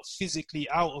takes a lot physically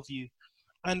out of you.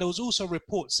 And there was also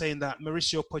reports saying that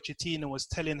Mauricio Pochettino was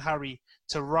telling Harry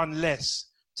to run less,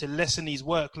 to lessen his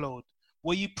workload.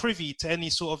 Were you privy to any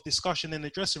sort of discussion in the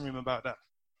dressing room about that?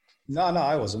 No,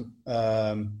 I wasn't.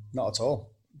 Not at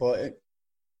all. But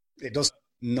it does,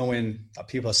 knowing that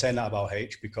people are saying that about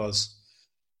H, because,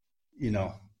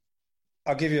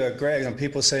 I'll give you a great example.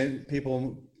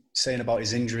 People saying about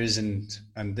his injuries and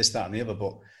this, that, and the other,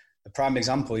 but A prime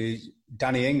example,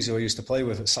 Danny Ings, who I used to play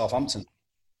with at Southampton.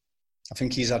 I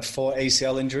think he's had 4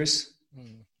 ACL injuries. Do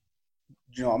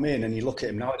you know what I mean? And you look at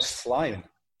him now; it's flying.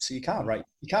 So you can't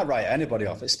write anybody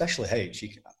off, especially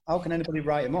H. How can anybody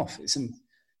write him off?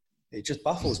 It just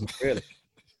baffles me, really.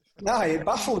 No, it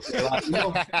baffles me.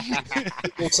 Like,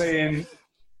 people saying,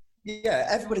 yeah,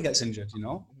 everybody gets injured, you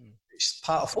know. It's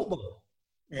part of football.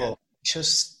 Yeah. But it's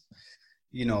just,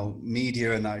 you know,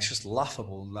 media and that, it's just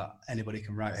laughable that anybody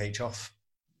can write H off.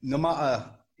 No matter,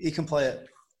 he can play at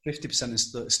 50% and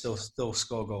still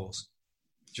score goals.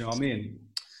 Do you know what I mean?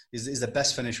 He's the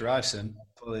best finisher I've seen.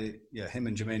 Probably, yeah, him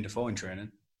and Jermaine Defoe in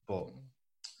training. But,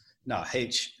 no,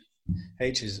 H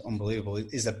is unbelievable.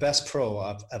 He's the best pro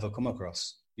I've ever come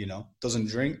across. You know, doesn't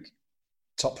drink,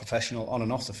 top professional on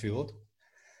and off the field,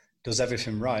 does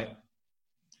everything right.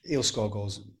 He'll score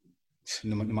goals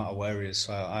no matter where he is.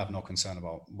 So I have no concern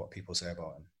about what people say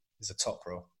about him. He's a top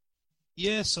pro.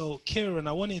 Yeah, so Kieran,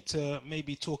 I wanted to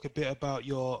maybe talk a bit about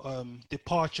your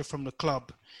departure from the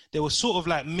club. There were sort of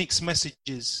like mixed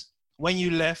messages. When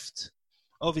you left,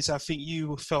 obviously I think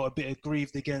you felt a bit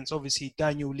aggrieved against, obviously,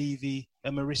 Daniel Levy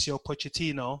and Mauricio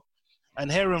Pochettino. And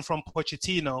hearing from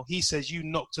Pochettino, he says you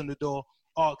knocked on the door,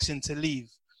 asking to leave.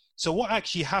 So what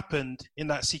actually happened in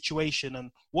that situation,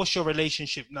 and what's your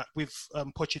relationship with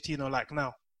Pochettino like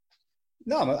now?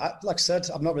 No, like I said,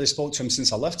 I've not really spoken to him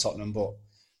since I left Tottenham, but,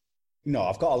 you know,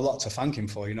 I've got a lot to thank him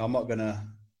for. You know,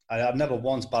 I've never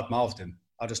once badmouthed him.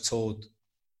 I just told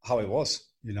how it was,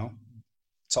 you know.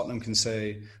 Tottenham can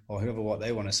say, or whoever what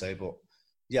they want to say, but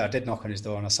yeah, I did knock on his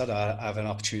door and I said, I have an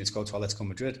opportunity to go to Atletico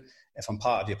Madrid. If I'm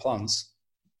part of your plans,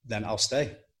 then I'll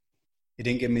stay. He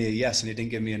didn't give me a yes and he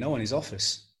didn't give me a no in his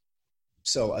office.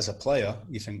 So as a player,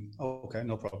 you think, oh, okay,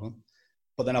 no problem.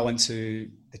 But then I went to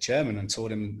the chairman and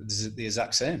told him the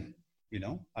exact same. You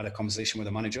know, I had a conversation with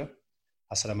the manager.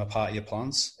 I said, I'm a part of your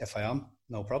plans. If I am,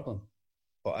 no problem.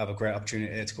 But I have a great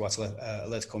opportunity to go to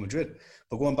Atletico Madrid.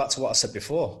 But going back to what I said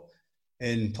before,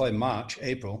 in probably March,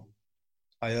 April,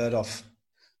 I heard of,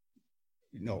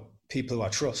 you know, people who I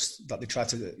trust that they tried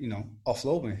to, you know,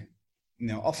 offload me, you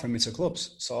know, offering me to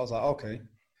clubs. So I was like, okay.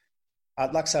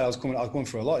 Like I said, I was going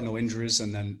through a lot, you know, injuries,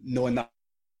 and then knowing that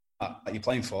you're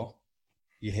playing for,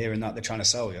 you're hearing that they're trying to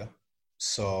sell you.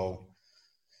 So,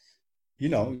 you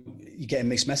know, you're getting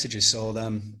mixed messages. So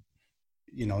then,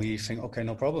 you know, you think, okay,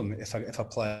 no problem. If I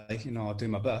play, you know, I'll do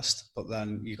my best. But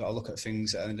then you got to look at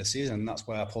things at the end of the season. And that's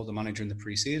why I pulled the manager in the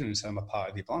pre-season and said, I'm a part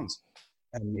of your plans.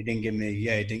 And he didn't give me a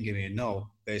yeah, he didn't give me a no.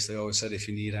 Basically, I always said, if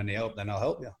you need any help, then I'll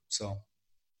help you. So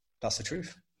that's the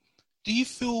truth. Do you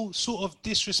feel sort of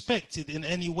disrespected in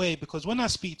any way? Because when I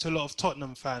speak to a lot of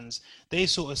Tottenham fans, they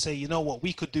sort of say, you know what,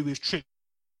 we could do with Trippier,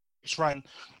 right?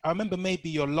 I remember maybe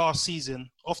your last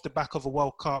season, off the back of a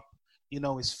World Cup, you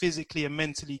know, it's physically and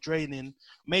mentally draining.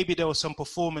 Maybe there were some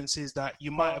performances that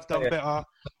you might have done better.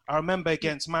 I remember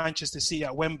against Manchester City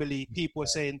at Wembley, people were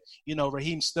saying, you know,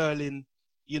 Raheem Sterling,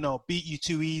 you know, beat you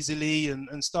too easily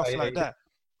and stuff like that.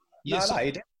 Yeah,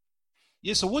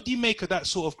 so what do you make of that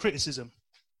sort of criticism?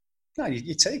 No,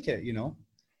 you take it, you know.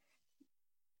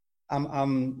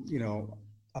 I'm, you know,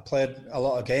 I played a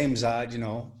lot of games. I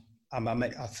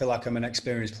feel like I'm an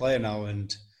experienced player now,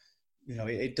 and you know,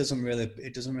 it doesn't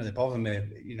really bother me.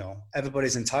 You know,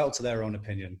 everybody's entitled to their own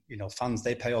opinion. You know, fans,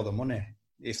 they pay all the money.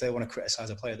 If they want to criticize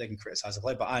a player, they can criticize a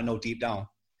player. But I know deep down,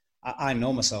 I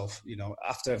know myself. You know,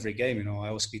 after every game, you know, I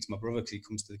always speak to my brother because he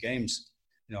comes to the games.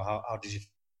 You know, how did you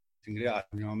think of that?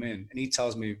 You know what I mean? And he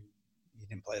tells me you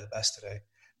didn't play the best today.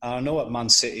 And I know at Man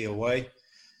City away,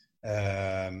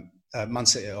 Man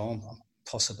City at home,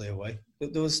 possibly away.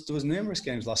 But there was numerous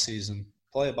games last season,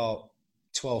 probably about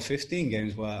 12, 15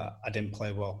 games where I didn't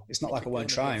play well. It's not like I weren't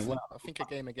trying. I think a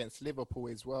game against Liverpool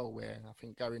as well, where I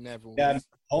think Gary Neville. Yeah,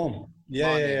 home.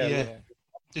 Yeah.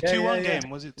 The 2-1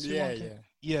 game, was it 2-1 game?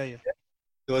 Yeah.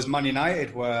 There was Man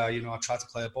United where, you know, I tried to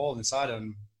play a ball inside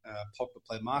and Pogba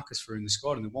played Marcus through and they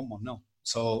scored and they won 1-0.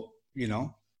 So, you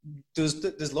know,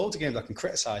 there's loads of games I can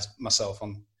criticise myself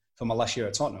on for my last year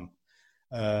at Tottenham.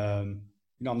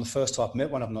 You know, I'm the first to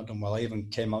admit when I've not done well. I even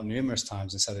came out numerous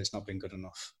times and said it's not been good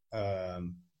enough.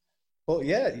 But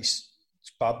yeah, it's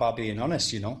by being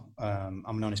honest, you know. I'm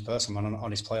an honest person. I'm an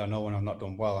honest player. I know when I've not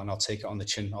done well, and I'll take it on the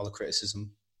chin, all the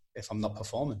criticism, if I'm not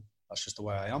performing. That's just the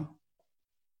way I am.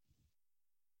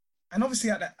 And obviously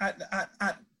at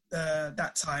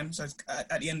that time, so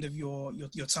at the end of your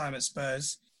time at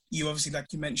Spurs, you obviously,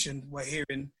 like you mentioned, were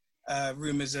hearing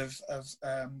rumours of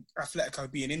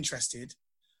Atletico being interested.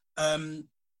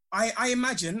 I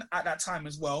imagine at that time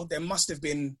as well, there must have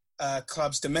been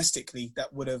clubs domestically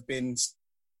that would have been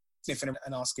sniffing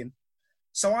and asking.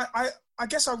 So I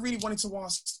guess I really wanted to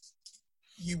ask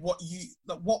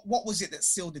what was it that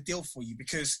sealed the deal for you?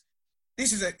 Because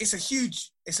it's a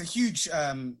huge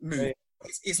move.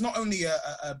 It's not only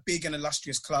a big and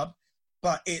illustrious club,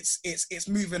 but it's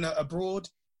moving abroad.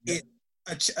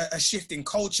 It's a shift in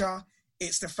culture.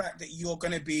 It's the fact that you're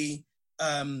going to be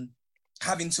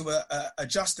having to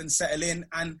adjust and settle in,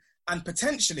 and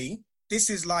potentially this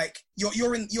is like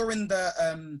you're in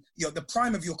the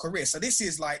prime of your career. So this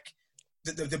is like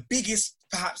the biggest,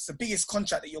 perhaps the biggest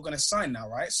contract that you're going to sign now,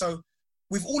 right? So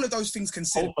with all of those things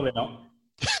considered, hopefully not.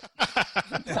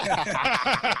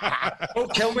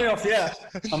 Don't kill me off yet.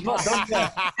 I'm not done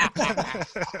yet.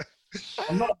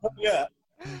 I'm not done yet.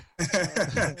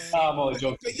 I'm only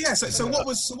joking. But yeah, so what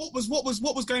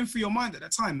was going through your mind at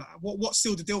that time? What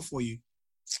sealed the deal for you?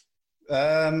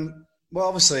 Well,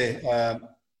 obviously,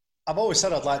 I've always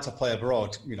said I'd like to play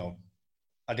abroad. You know,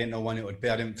 I didn't know when it would be.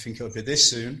 I didn't think it would be this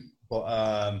soon.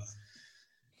 But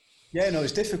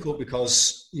it's difficult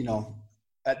because, you know,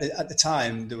 at the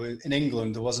time in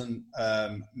England there wasn't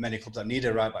many clubs that needed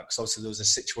a right back. Because obviously there was a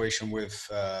situation with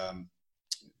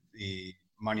the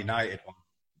Man United one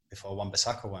before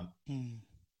Wan-Bissaka went.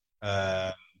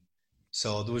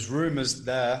 So there was rumours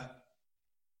there.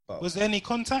 But was there any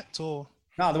contact or?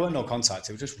 No, there weren't no contact.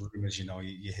 It was just rumours. You know,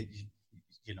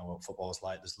 you know what football's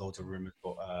like. There's loads of rumours,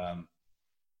 but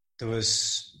there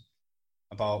was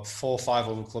about 4 or 5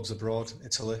 other clubs abroad,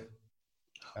 Italy.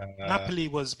 Napoli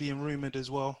was being rumoured as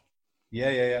well.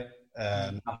 Yeah.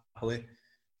 Napoli.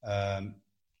 That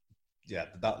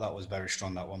was very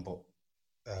strong, that one. But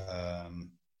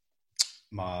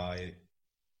I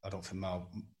don't think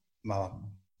my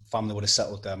family would have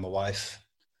settled there. My wife.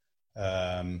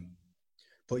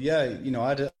 But yeah, you know, I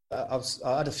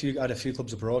had a few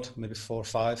clubs abroad, maybe 4 or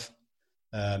 5.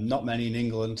 Not many in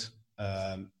England.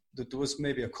 There was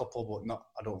maybe a couple, but not.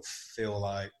 I don't feel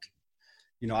like,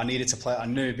 you know, I needed to play. I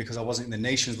knew because I wasn't in the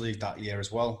Nations League that year as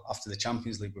well. After the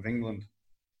Champions League with England,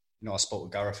 you know, I spoke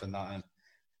with Gareth and that, and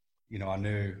you know, I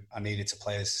knew I needed to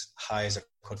play as high as I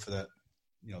could for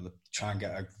try and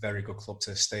get a very good club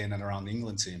to stay in and around the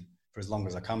England team for as long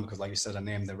as I can. Because, like you said, I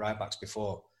named the right backs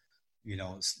before. You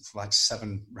know, it's like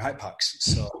 7 right backs.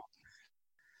 So,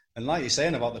 and like you're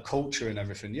saying about the culture and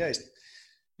everything, yeah, it's,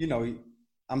 you know.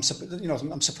 I'm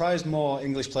surprised more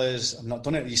English players have not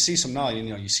done it. You see some now, you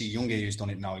know. You see Junge who's done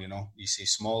it now. You know, you see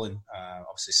Smalling,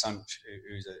 obviously Sanch,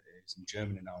 who's in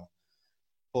Germany now.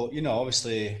 But you know,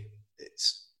 obviously,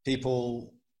 it's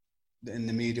people in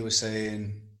the media were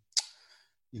saying,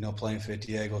 you know, playing for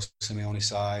Diego Simeone's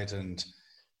side, and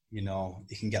you know,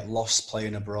 he can get lost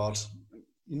playing abroad.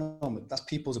 You know, that's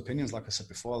people's opinions. Like I said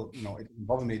before, you know, it didn't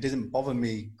bother me. It didn't bother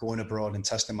me going abroad and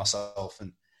testing myself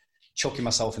and chucking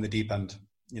myself in the deep end.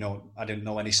 You know, I didn't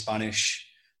know any Spanish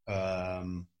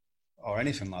or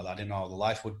anything like that. I didn't know how the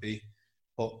life would be.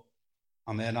 But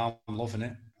I'm there now, I'm loving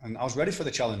it. And I was ready for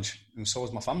the challenge. And so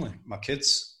was my family. My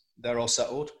kids, they're all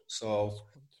settled. So,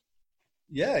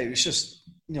 yeah, it was just,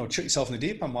 you know, chuck yourself in the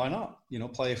deep end. Why not? You know,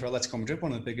 play for Atletico Madrid,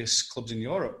 one of the biggest clubs in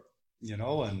Europe, you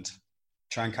know, and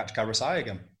try and catch Gareth's eye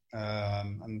again.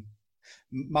 And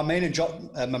my main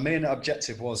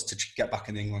objective was to get back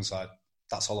in the England side.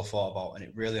 That's all I thought about, and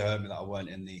it really hurt me that I weren't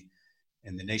in the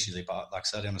Nations League. But like I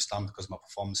said, I understand because my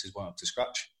performances weren't up to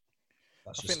scratch.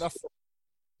 I think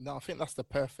that's the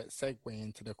perfect segue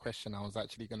into the question I was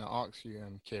actually going to ask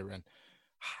you, Kieran.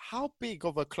 How big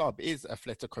of a club is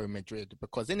Atletico Madrid?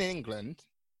 Because in England,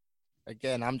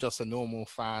 again, I'm just a normal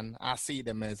fan. I see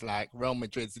them as like Real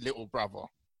Madrid's little brother.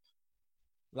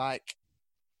 Like,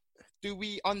 do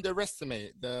we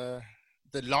underestimate the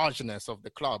largeness of the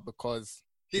club? Because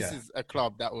this is a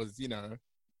club that was, you know,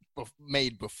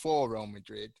 made before Real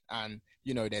Madrid, and,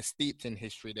 you know, they're steeped in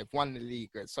history. They've won the league.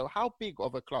 So how big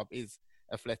of a club is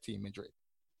Atletico Madrid?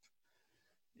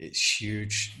 It's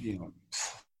huge, you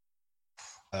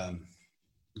know.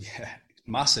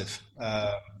 Massive.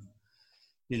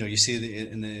 You know, you see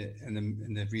in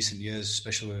the recent years,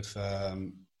 especially with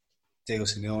Diego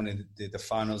Simeone, the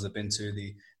finals they've been to,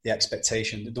 the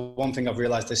expectation. The one thing I've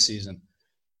realised this season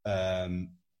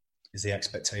is the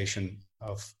expectation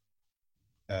of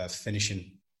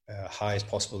finishing high as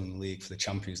possible in the league for the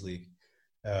Champions League.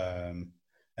 And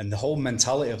the whole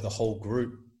mentality of the whole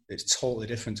group, it's totally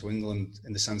different to England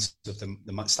in the sense of the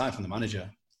starting from the manager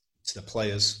to the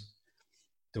players,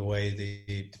 the way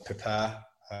they prepare.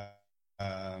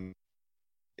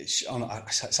 It's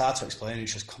hard to explain.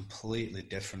 It's just completely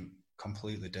different.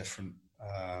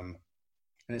 And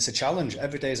it's a challenge.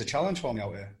 Every day is a challenge for me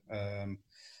out here.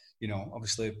 You know,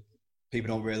 obviously,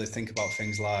 people don't really think about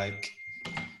things like,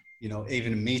 you know,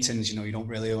 even in meetings, you know, you don't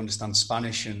really understand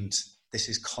Spanish, and this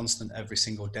is constant every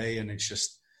single day, and it's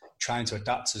just trying to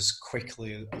adapt as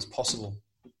quickly as possible.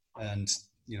 And,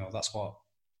 that's what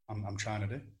I'm trying to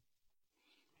do.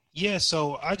 Yeah,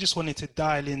 so I just wanted to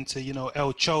dial into,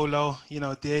 El Cholo,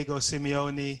 Diego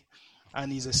Simeone,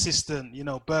 and his assistant,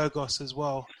 Burgos as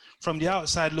well. From the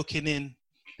outside looking in,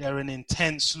 they're an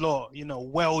intense lot,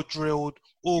 well-drilled,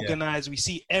 organised. Yeah. We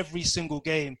see every single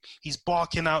game. He's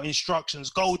barking out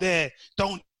instructions. Go there.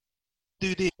 Don't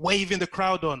do this. Waving the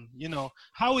crowd on,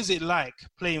 How is it like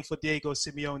playing for Diego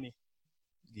Simeone?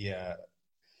 Yeah.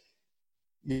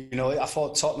 I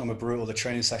thought Tottenham were brutal, the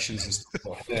training sessions and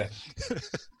stuff. Yeah.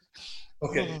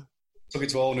 Okay. Took it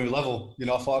to a whole new level. I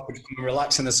thought I could come and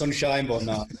relax in the sunshine, but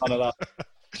no, none of that.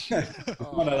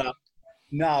 None of that.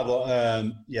 Nah, but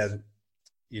it's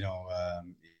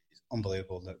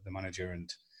unbelievable, the manager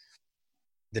and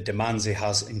the demands he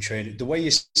has in training. The way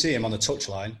you see him on the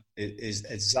touchline is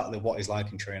exactly what he's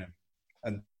like in training.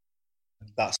 And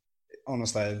that's,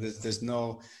 honestly, there's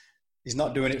no... He's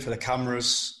not doing it for the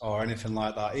cameras or anything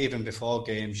like that. Even before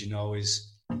games, he's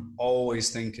always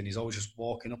thinking. He's always just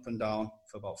walking up and down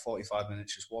for about 45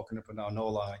 minutes, just walking up and down, no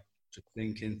lie, just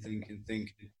thinking.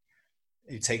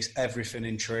 He takes everything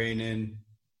in training,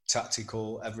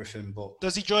 tactical, everything. But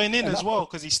does he join in as well?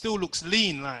 Because he still looks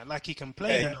lean, like he can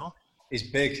play,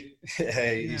 He's big.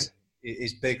 He's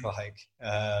big,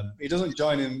 he doesn't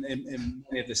join in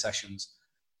many of the sessions.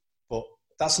 But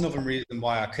that's another reason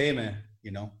why I came here.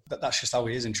 That's just how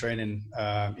he is in training.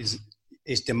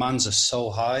 His demands are so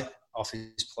high of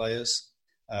his players.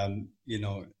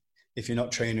 If you're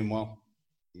not training well,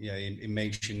 it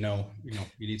makes you know you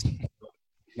need to. You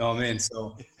know what I mean?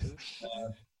 So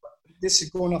this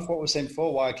is going off what I was saying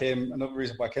before. Why I came? Another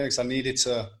reason why I came, because I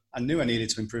knew I needed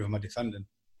to improve on my defending.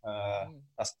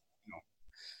 That's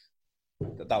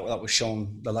that was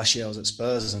shown the last year I was at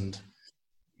Spurs, and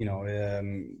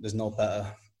there's no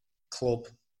better club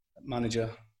manager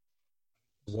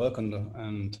to work under,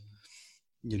 and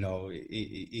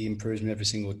he improves me every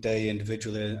single day,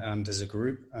 individually and as a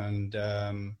group. And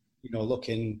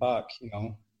looking back, it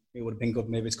would have been good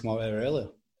maybe to come out here earlier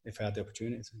if I had the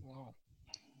opportunity. Wow.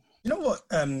 You know what,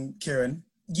 Kieran,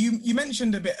 you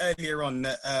mentioned a bit earlier on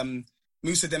that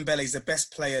Moussa Dembele is the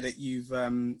best player that you've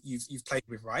played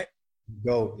with, right?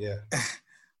 Go, yeah.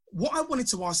 What I wanted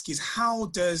to ask is, how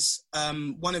does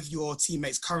one of your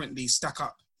teammates currently stack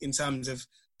up in terms of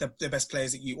the best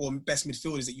players or best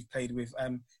midfielders that you've played with?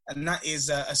 And that is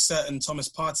a certain Thomas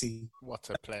Partey. What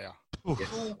a player.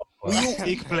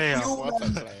 Big player. What a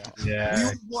player. Yeah. We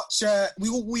all watch,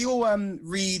 we all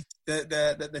read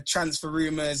the transfer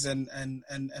rumours and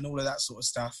all of that sort of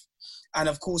stuff. And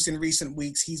of course, in recent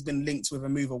weeks, he's been linked with a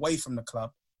move away from the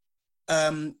club.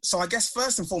 So I guess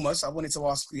first and foremost, I wanted to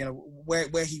ask,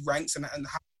 where he ranks and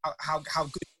how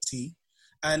good is he?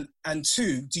 And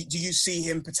two, do you see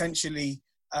him potentially,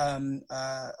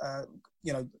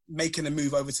 making a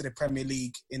move over to the Premier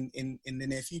League in the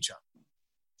near future?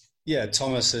 Yeah,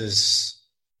 Thomas is.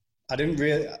 I've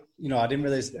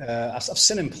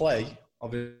seen him play,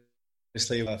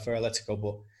 obviously for Atletico,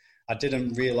 but I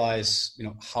didn't realise,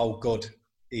 how good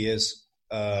he is.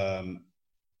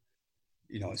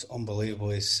 It's unbelievable.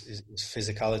 His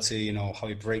physicality, how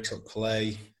he breaks up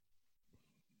play.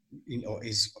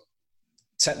 He's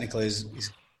technically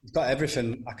he's got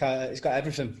everything. He's got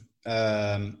everything.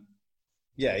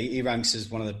 He ranks as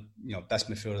one of the best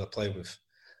midfielders I play with.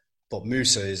 But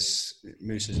Moussa's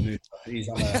Moussa. He's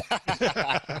on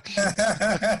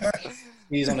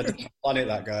a different planet,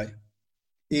 that guy.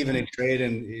 Even in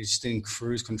trading, he's just in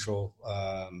cruise control.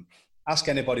 Ask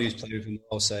anybody who's played with him,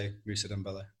 they'll say Moussa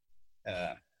Dembele.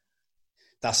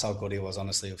 That's how good he was,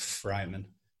 honestly, frightening.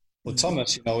 But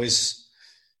Thomas, he's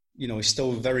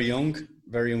still very young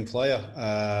player.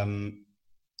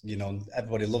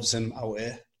 Everybody loves him out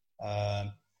here.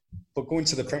 But going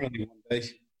to the Premier League one day,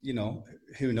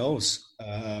 who knows?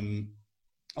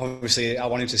 Obviously, I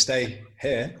want him to stay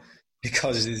here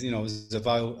because he's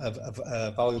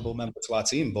a valuable member to our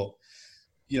team. But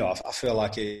I feel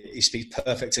like he speaks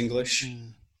perfect English,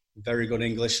 very good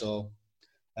English. So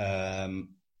I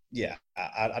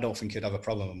don't think he'd have a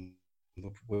problem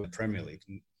with the Premier League.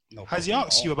 No. Has he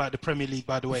asked you about the Premier League,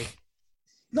 by the way?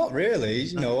 Not really.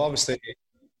 Obviously,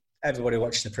 everybody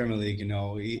watching the Premier League,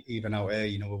 even out here,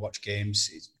 we watch games.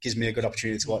 It gives me a good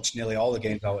opportunity to watch nearly all the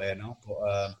games out here now.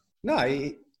 But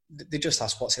they just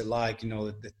ask what's it like,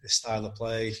 the style of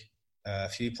play. A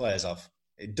few players have.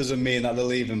 It doesn't mean that they're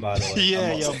leaving, by the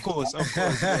way. Of course.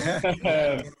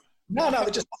 No,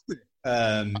 they just ask me.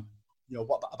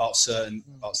 What about certain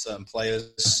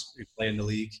players who play in the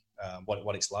league,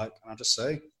 what it's like. And I just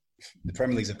say, the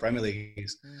Premier League's the Premier League.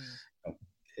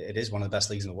 It is one of the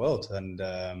best leagues in the world. And,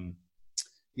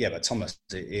 yeah, but Thomas,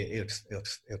 he'll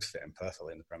fit in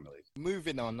perfectly in the Premier League.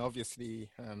 Moving on, obviously,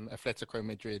 Atletico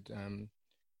Madrid,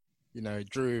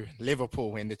 drew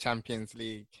Liverpool in the Champions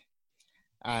League,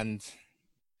 and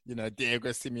Diego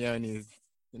Simeone's,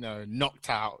 knocked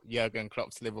out Jurgen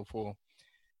Klopp's Liverpool.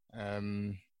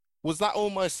 Was that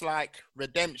almost like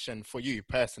redemption for you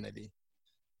personally?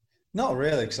 Not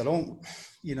really, because I don't,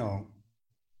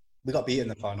 we got beat in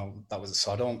the final. That was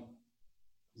so I don't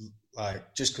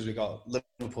like just because we got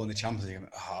Liverpool in the Champions League.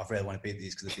 I really want to beat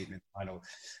these because they beat me in the final.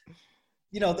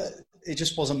 It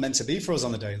just wasn't meant to be for us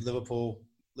on the day.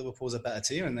 Liverpool's a better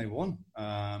team and they won.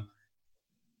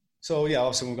 So yeah,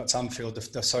 obviously when we got to Anfield,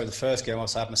 the first game, I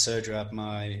had my surgery, I had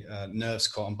my nerves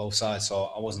caught on both sides, so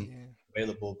I wasn't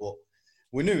available. But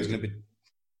we knew it was going to be,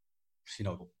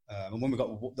 and when we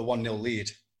got the 1-0 lead,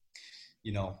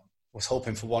 was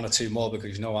hoping for one or two more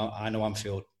because I know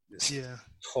Anfield. It's a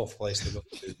tough place to go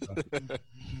to.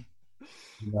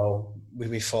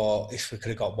 We thought if we could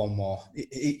have got one more,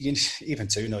 even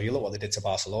two. You look what they did to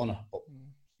Barcelona. But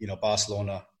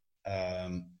Barcelona, I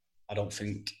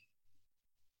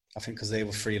think because they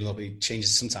were free and a little bit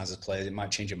changes sometimes as players, it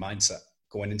might change your mindset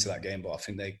going into that game. But I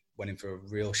think they went in for a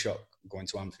real shock going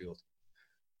to Anfield.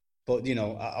 But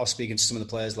I was speaking to some of the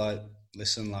players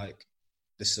listen,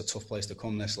 this is a tough place to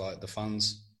come. This the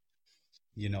fans.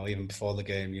 Even before the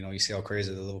game, you see how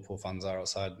crazy the Liverpool fans are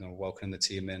outside, welcoming the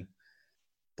team in.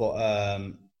 But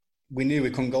we knew we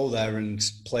couldn't go there and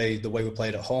play the way we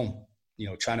played at home,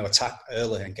 trying to attack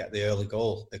early and get the early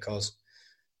goal because,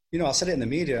 I said it in the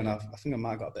media and I think I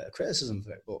might have got a bit of criticism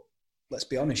for it, but let's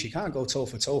be honest, you can't go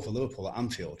toe-for-toe for Liverpool at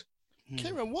Anfield.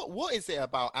 Kieran, what is it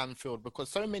about Anfield? Because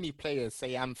so many players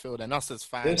say Anfield and us as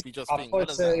fans, we just think, what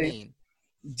does that mean?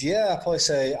 Yeah, I'd probably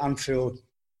say Anfield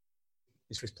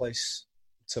is his place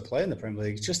to play in the Premier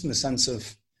League, just in the sense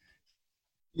of,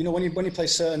 when you play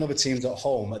certain other teams at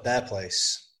home at their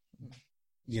place,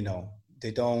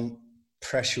 they don't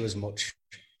press you as much.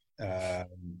 But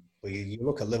you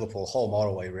look at Liverpool, home or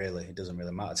away, really, it doesn't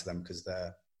really matter to them because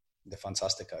they're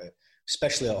fantastic at it,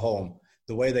 especially at home.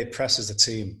 The way they press as a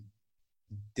team,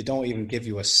 they don't even give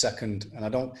you a second.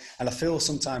 And I feel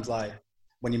sometimes like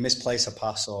when you misplace a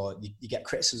pass or you get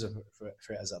criticism for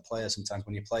it as a player sometimes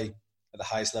when you play at the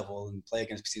highest level and play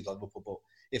against teams like Liverpool. But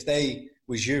if they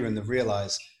was you and they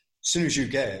realise as soon as you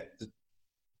get it,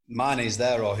 Mane's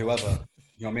there or whoever,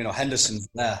 or Henderson's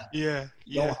there. Yeah.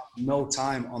 You don't have no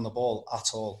time on the ball at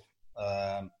all.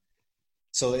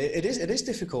 So it is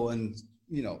difficult, and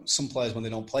some players when they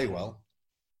don't play well,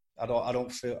 I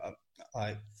don't feel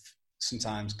like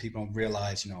sometimes people don't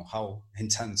realise how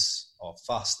intense or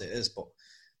fast it is, but.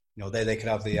 They could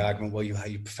have the argument, well, you're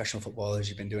professional footballers,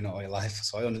 you've been doing it all your life.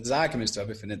 So there's arguments to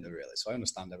everything in there, really. So I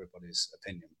understand everybody's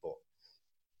opinion. But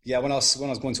yeah, when I was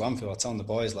going to Anfield, I was telling the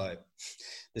boys,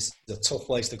 this is a tough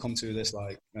place to come to,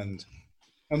 and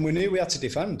we knew we had to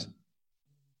defend. That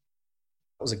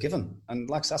was a given. And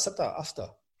I said that after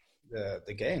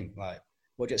the game,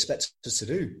 what do you expect us to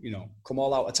do? Come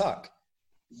all out attack.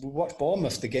 We watched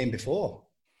Bournemouth the game before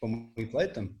when we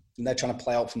played them, and they're trying to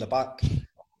play out from the back.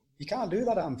 You can't do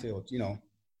that at Anfield,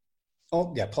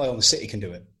 Oh, yeah, play on the City can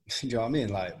do it. Do you know what I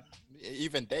mean?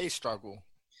 Even they struggle.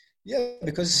 Yeah,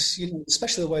 because,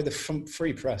 especially the way the front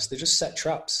free press, they just set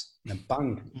traps and then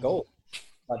bang, goal.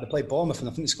 They played Bournemouth and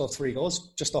I think they scored 3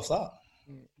 goals just off that.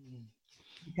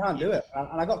 You can't do it.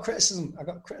 And I got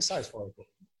criticised for it. But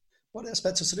what do they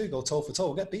expect us to do? Go toe for toe?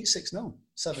 We'll get beat 6-0,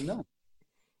 7-0.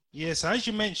 Yes, as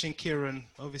you mentioned, Kieran,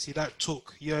 obviously that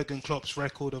took Jurgen Klopp's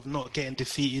record of not getting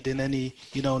defeated in any,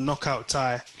 knockout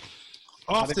tie.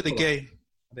 After the game.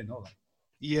 I didn't know that.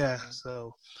 Yeah,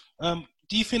 so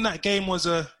do you think that game was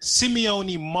a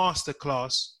Simeone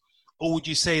masterclass, or would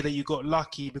you say that you got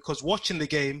lucky? Because watching the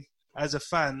game as a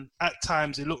fan, at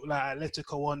times it looked like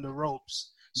Atletico on the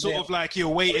ropes. Sort of like you're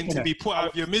waiting to be put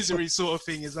out of your misery sort of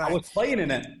thing. I was playing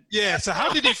in it. Yeah, so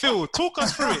how did it feel? Talk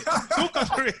us through it.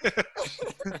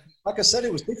 Like I said,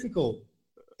 it was difficult.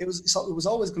 It was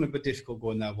always going to be difficult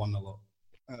going there 1-0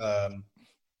 up.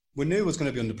 We knew it was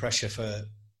going to be under pressure for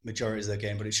majority of the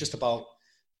game, but it's just about,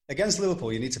 against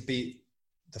Liverpool, you need to beat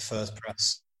the first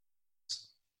press.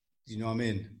 You know what I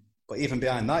mean? But even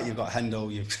behind that, you've got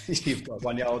Hendo, you've got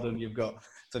Wijnaldum, you've got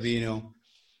Fabinho.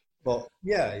 But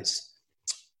yeah,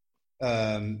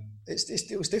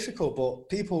 it was difficult, but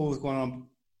people were going on.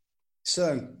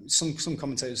 Some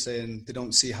commentators saying they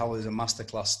don't see how there's a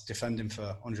masterclass defending for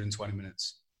 120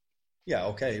 minutes. Yeah,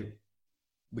 okay.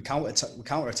 We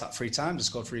counter-attacked 3 times and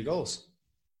scored 3 goals.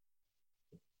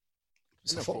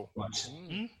 It's a football match.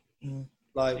 Mm-hmm.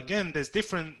 Again, there's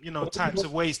different, types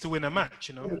of ways to win a match.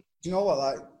 Do you know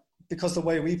what? Because the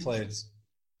way we played,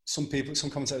 some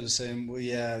commentators are saying, well,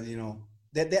 yeah,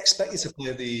 they expect you to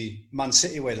play the Man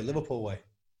City way, the Liverpool way.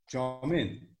 Do you know what I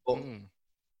mean? But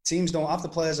teams don't have the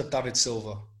players of David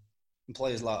Silva and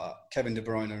players like Kevin De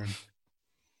Bruyne. And,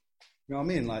 you know what I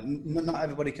mean? Like, not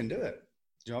everybody can do it.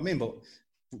 Do you know what I mean? But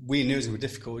we knew it was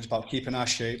difficult. It was about keeping our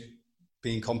shape,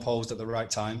 being composed at the right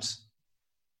times,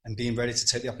 and being ready to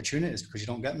take the opportunities, because you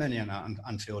don't get many at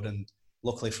Anfield. And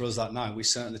luckily for us that night, we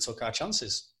certainly took our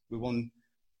chances. We won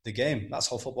the game. That's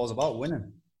how football's about,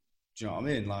 winning. Do you know what I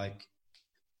mean? Like,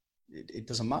 it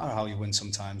doesn't matter how you win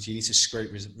sometimes. You need to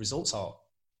scrape results out.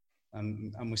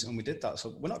 And we did that.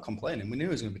 So we're not complaining. We knew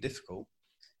it was going to be difficult.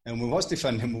 And we was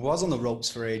defending. We was on the ropes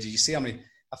for ages. You see how many,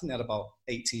 I think they had about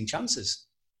 18 chances.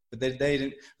 But they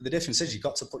didn't. The difference is you've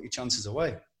got to put your chances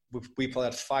away. We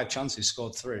played 5 chances,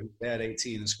 scored 3. They had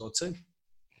 18 and scored 2.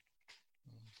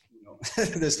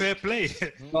 There's fair play.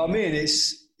 I mean, it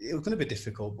was going to be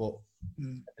difficult, but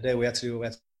today we had to do what we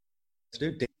had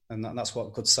to do, and that's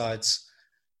what good sides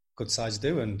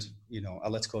do. And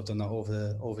Atletico have done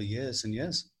that over years and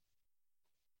years.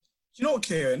 You know what,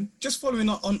 Kieran? Just following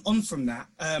on from that,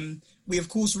 we of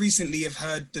course recently have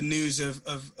heard the news of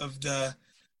the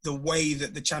way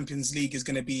that the Champions League is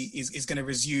going to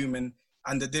resume,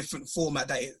 and the different format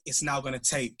that it's now going to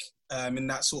take in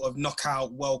that sort of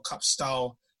knockout World Cup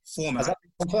style format. Has that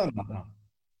been confirmed now?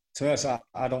 To us,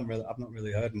 I've not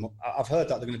really heard. I've heard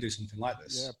that they're going to do something like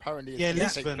this. Yeah, apparently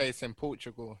it's going to take place in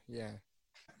Portugal. Yeah.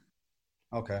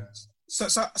 Okay. So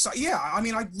yeah. I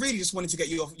mean, I really just wanted to get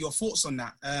your thoughts on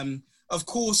that. Of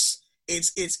course,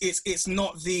 it's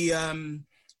not the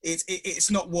it's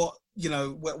not what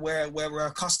where we're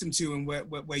accustomed to and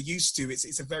we're used to.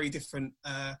 It's a very different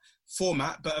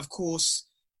format. But of course,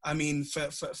 I mean, for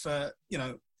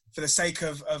the sake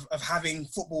of having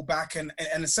football back, and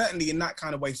certainly in that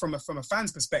kind of way, from a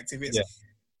fan's perspective, it's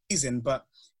amazing. But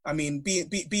I mean,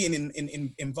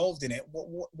 being involved in it,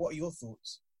 what are your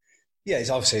thoughts? Yeah,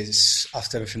 it's after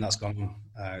everything that's gone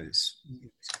on. It's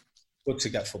good to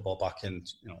get football back, and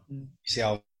you see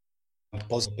how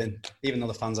buzz have been. Even though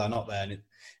the fans are not there, and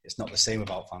it's not the same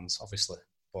without fans, obviously.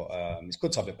 But it's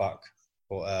good to have it back.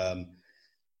 But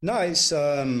no, it's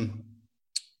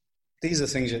these are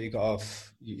things that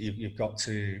you've got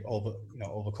to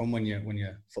overcome when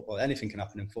you're football. Anything can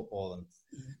happen in football, and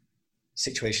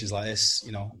situations like this,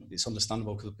 it's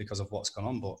understandable because of what's gone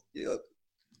on. But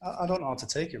I don't know how to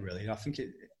take it really. I think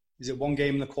is it one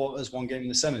game in the quarters, one game in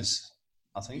the semis.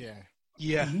 I think.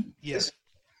 Yeah. Mm-hmm. Yes.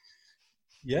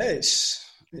 Yeah,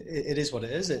 it is what it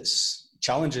is. It's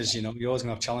challenges. You're always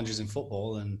gonna have challenges in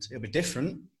football, and it'll be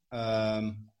different.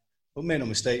 But make no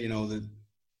mistake, that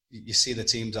you see the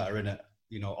teams that are in it,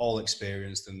 all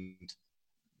experienced, and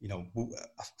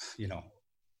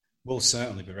we'll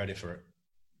certainly be ready for it.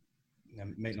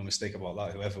 Make no mistake about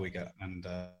that. Whoever we get, and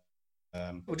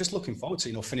we're just looking forward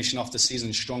to finishing off the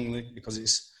season strongly, because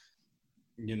it's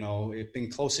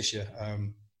been close this year.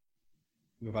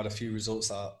 We've had a few results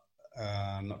that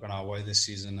not gone our way this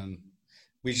season, and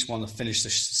we just want to finish the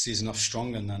season off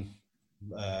strong and then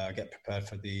get prepared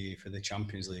for the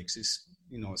Champions League. It's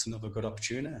another good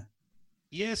opportunity.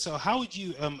 Yeah, so how would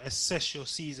you assess your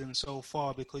season so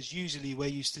far? Because usually we're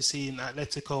used to seeing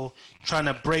Atletico trying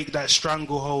to break that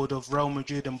stranglehold of Real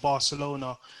Madrid and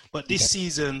Barcelona. But this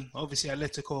season, obviously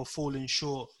Atletico have fallen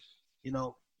short.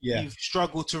 You've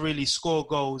struggled to really score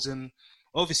goals. And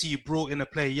obviously you brought in a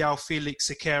player, João Felix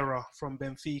Sequeira from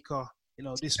Benfica.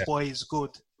 This boy is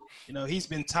good. He's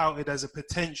been touted as a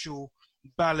potential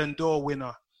Ballon d'Or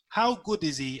winner. How good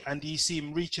is he? And do you see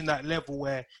him reaching that level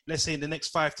where, let's say in the next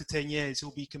 5 to 10 years,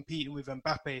 he'll be competing with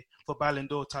Mbappe for Ballon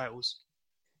d'Or titles?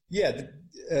 Yeah,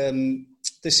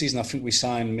 this season I think we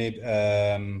signed maybe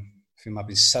I think it might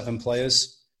be 7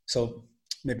 players. So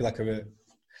maybe like I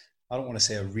don't want to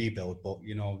say a rebuild, but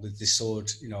they sold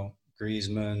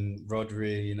Griezmann,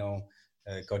 Rodri,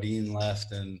 Godin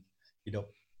left, and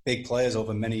big players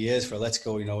over many years for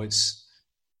Atletico. It's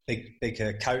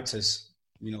big characters.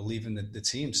 Leaving the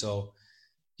team. So,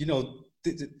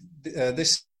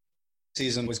 this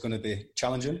season was going to be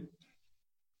challenging,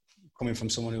 coming from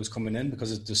someone who was coming in,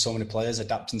 because there's so many players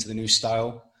adapting to the new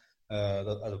style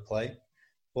of play.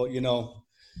 But, we've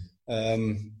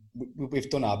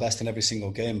done our best in every single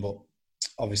game. But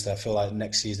obviously, I feel like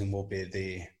next season will be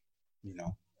the,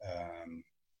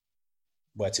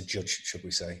 where to judge, should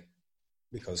we say,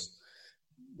 because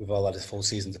we've all had a full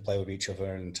season to play with each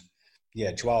other. And,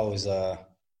 yeah, João is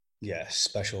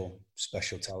special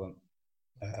talent.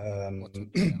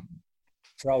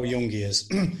 For how young he is,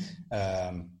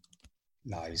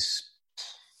 he's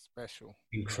special,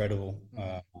 incredible.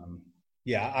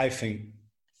 I think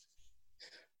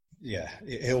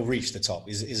he'll reach the top.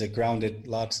 He's a grounded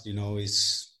lad, you know.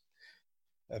 He's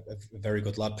a very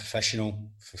good lad,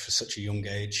 professional for such a young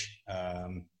age.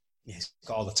 He's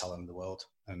got all the talent in the world,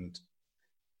 and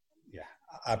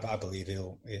I believe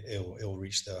he'll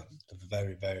reach the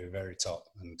very, very, very top,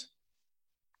 and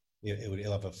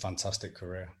he'll have a fantastic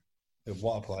career.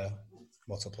 What a player!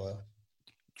 What a player!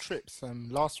 Trips,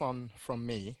 last one from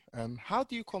me. How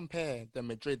do you compare the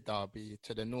Madrid derby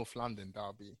to the North London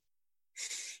derby?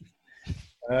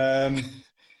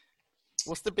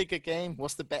 What's the bigger game?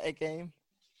 What's the better game?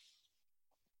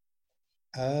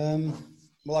 Well,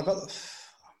 I got.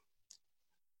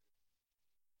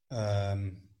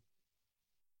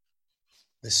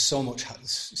 There's so much,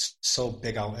 it's so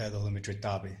big out here, the Madrid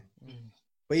derby.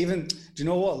 But even, do you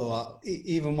know what though?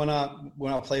 Even when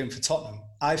I played for Tottenham,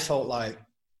 I felt like,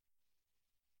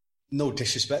 no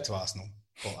disrespect to Arsenal,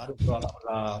 but I don't feel like that was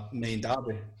our main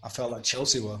derby. I felt like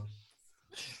Chelsea were.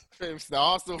 Trips, the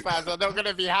Arsenal fans are not going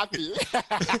to be happy.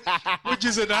 Which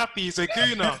isn't happy, he's a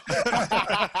gooner.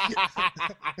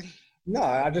 No,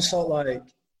 I just felt like,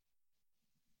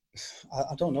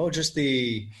 I don't know, just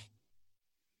the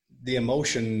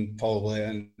emotion probably.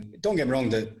 And don't get me wrong,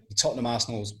 the Tottenham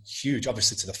Arsenal's huge,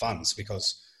 obviously, to the fans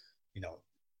because, you know,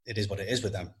 it is what it is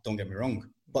with them. Don't get me wrong.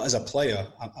 But as a player,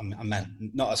 I meant,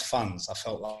 not as fans, I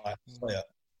felt like a player.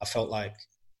 I felt like,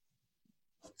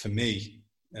 for me,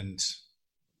 and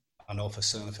I know for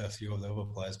certainly for a few of the other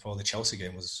players, probably the Chelsea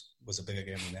game was a bigger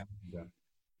game than the Everton game.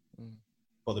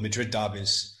 But the Madrid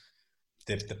derbies,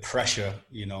 the pressure,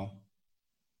 you know,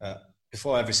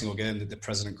 before every single game, the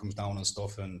president comes down and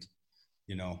stuff, and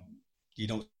you know, you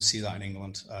don't see that in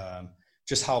England.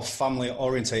 Just how family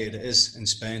orientated it is in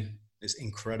Spain is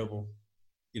incredible.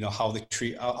 You know how they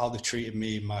treated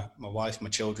me, my wife, my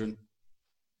children.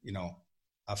 You know,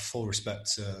 I have full respect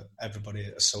to everybody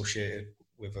associated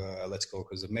with Atletico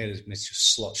because they've made it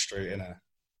just slot straight in there.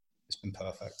 It's been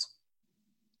perfect.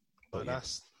 But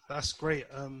that's great.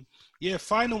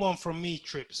 Final one from me,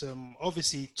 Trips.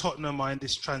 Obviously, Tottenham are in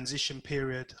this transition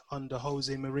period under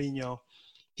Jose Mourinho.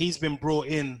 He's been brought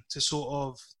in to sort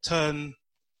of turn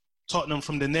Tottenham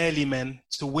from the nearly men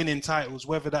to winning titles,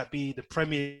 whether that be the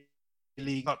Premier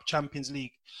League, up Champions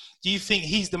League. Do you think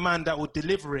he's the man that will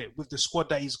deliver it with the squad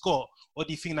that he's got? Or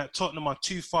do you think that Tottenham are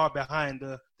too far behind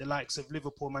the likes of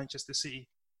Liverpool, Manchester City?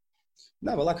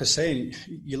 No, but like I was saying,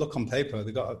 you look on paper,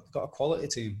 they've got a quality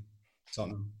team,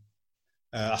 Tottenham.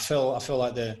 I feel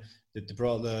like they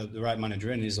brought the right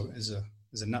manager in. He's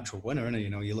a natural winner, isn't he? You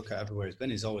know, you look at everywhere he's been,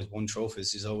 he's always won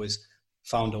trophies. He's always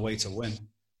found a way to win.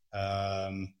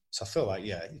 So I feel like,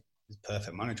 he's a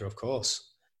perfect manager, of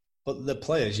course. But the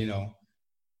players, you know,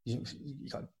 you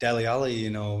got Dele Alli, you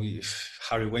know,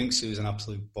 Harry Winks, who's an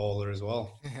absolute baller as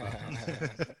well.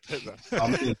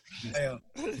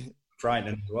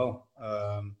 Frightening as well.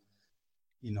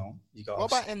 You know, you got.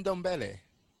 What about Ndombele?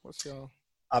 What's your?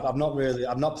 I've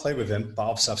not played with him, but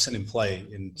obviously I've seen him play,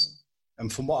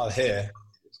 and from what I hear,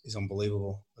 he's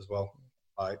unbelievable as well.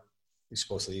 Like,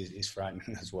 supposedly he's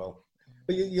frightening as well.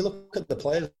 But you look at the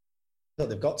players that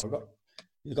they've got.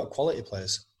 You've got quality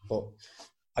players, but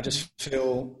I just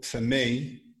feel, for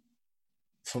me,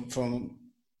 from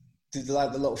the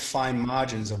little fine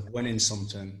margins of winning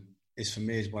something is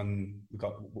when we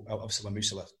got, obviously when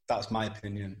Musa left. That's my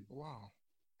opinion. Wow.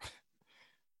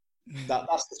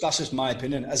 That's just my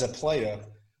opinion. As a player,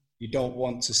 you don't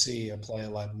want to see a player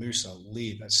like Musa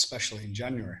leave, especially in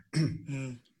January.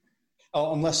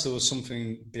 Unless there was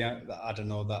something behind that, I don't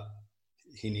know, that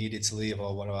he needed to leave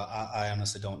or whatever. I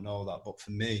honestly don't know that. But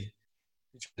for me,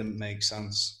 it didn't make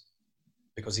sense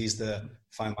because he's the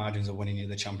fine margins of winning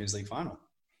the Champions League final.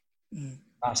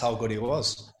 That's how good he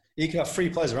was. He could have 3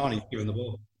 players around him giving the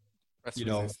ball. That's you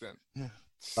know, yeah.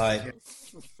 Like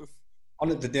on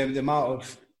the amount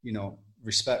of, you know,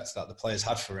 respect that the players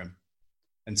had for him,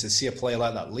 and to see a player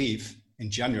like that leave in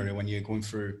January when you're going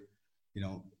through, you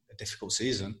know, a difficult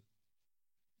season,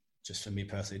 just for me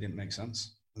personally, didn't make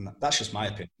sense. And that's just my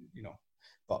opinion, you know.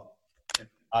 But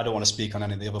I don't want to speak on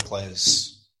any of the other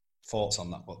players' thoughts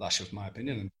on that, but that's just my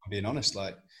opinion. And I'm being honest,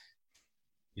 like,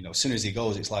 you know, as soon as he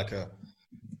goes, it's like a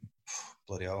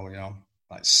bloody hell, you know,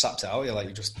 like sapped it out. You're like,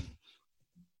 you just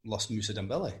lost Moussa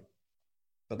Dembele.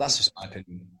 But that's just my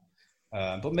opinion.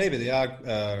 But maybe they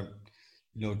are,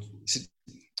 you know, it's a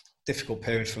difficult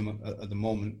period for them at the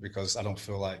moment because I don't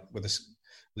feel like with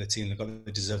the team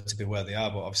they deserve to be where they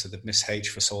are. But obviously they've missed H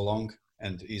for so long,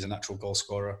 and he's a natural goal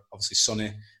scorer. Obviously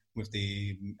Sonny with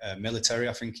the military,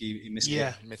 I think he missed.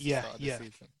 Yeah.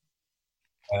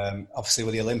 Obviously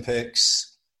with the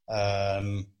Olympics,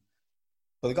 but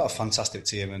they've got a fantastic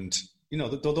team, and you know,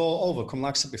 they'll all overcome.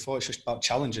 Like I said before, it's just about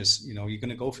challenges. You know, you're going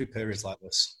to go through periods like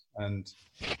this, and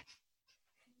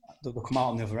they'll come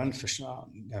out on the other end for sure.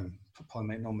 Probably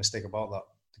make no mistake about that.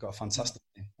 They've got a fantastic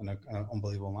team and an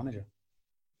unbelievable manager.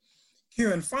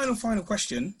 Kieran, final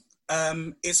question.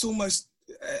 It's almost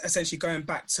essentially going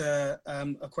back to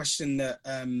a question that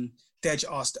Dej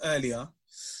asked earlier.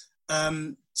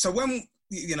 So when,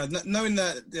 you know, knowing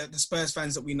the Spurs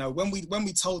fans that we know, when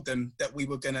we told them that we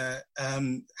were gonna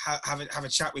have a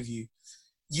chat with you,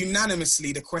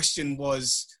 unanimously the question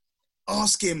was,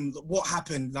 ask him what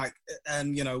happened, like,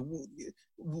 you know,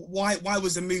 why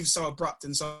was the move so abrupt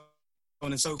and so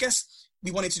on. And so I guess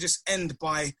we wanted to just end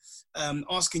by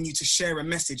asking you to share a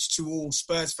message to all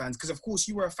Spurs fans, because of course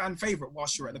you were a fan favourite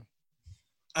whilst you were at the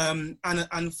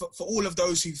and for all of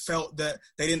those who felt that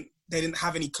they didn't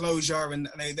have any closure and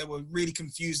they were really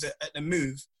confused at the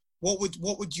move, what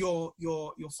would your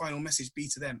final message be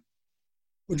to them?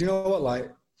 Well, do you know what,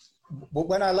 like,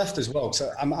 when I left as well,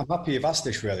 so I'm happy you've asked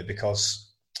this, really,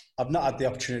 because I've not had the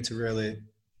opportunity to really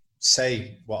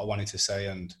say what I wanted to say.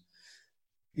 And,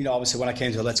 you know, obviously when I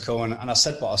came to Atletico and I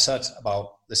said what I said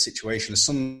about the situation,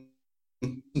 some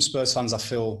Spurs fans I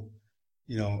feel,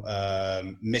 you know,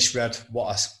 misread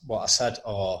what I said,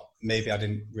 or maybe I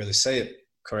didn't really say it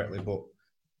correctly. But,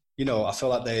 you know, I feel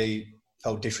like they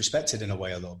felt disrespected in a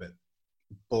way a little bit.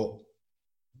 But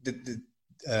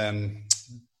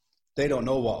they don't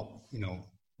know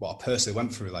what I personally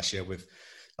went through last year with,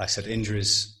 like I said,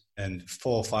 injuries, and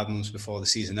 4 or 5 months before the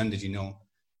season ended, you know,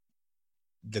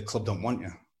 the club don't want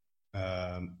you.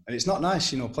 And it's not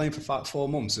nice, you know, playing for 4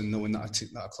 months and knowing that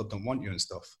a club don't want you and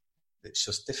stuff. It's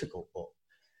just difficult, but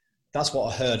that's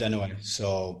what I heard anyway.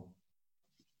 So,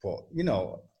 but, you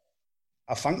know,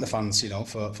 I thank the fans, you know,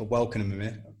 for welcoming me,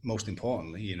 most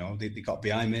importantly, you know, they got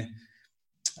behind me.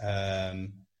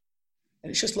 And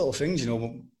it's just little things, you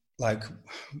know, like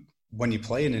when you're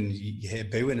playing and you hear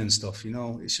booing and stuff, you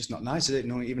know, it's just not nice, is it?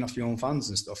 You know, even off your own fans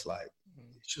and stuff, like,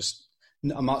 it's just,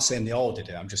 I'm not saying they all did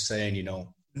it. I'm just saying, you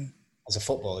know, as a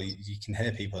footballer, you can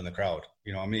hear people in the crowd,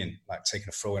 you know what I mean? Like taking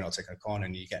a throw in or taking a corner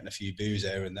and you're getting a few boos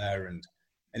here and there, and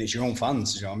it's your own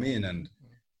fans, you know what I mean? And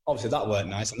obviously that weren't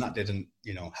nice, and that didn't,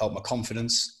 you know, help my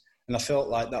confidence. And I felt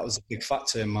like that was a big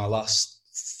factor in my last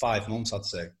 5 months, I'd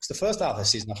say. Because the first half of the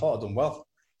season, I thought I'd done well.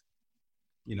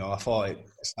 You know, I thought it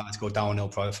started to go downhill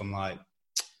probably from like,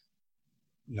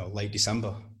 you know, late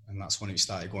December. And that's when it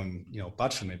started going, you know,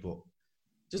 bad for me. But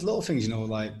just little things, you know,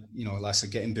 like I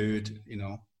said, getting booed, you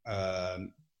know,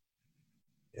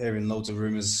 hearing loads of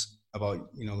rumours about,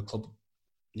 you know, the club,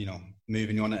 you know,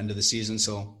 moving you on at the end of the season.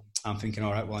 So I'm thinking,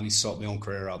 all right, well, I need to sort my own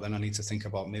career out. Then I need to think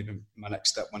about maybe my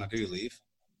next step when I do leave.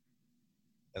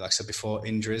 Like I said before,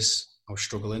 injuries, I was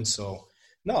struggling. So,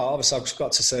 no, obviously I've just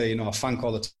got to say, you know, I thank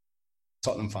all the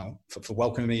Tottenham fan for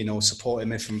welcoming me, you know, supporting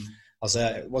me from, I was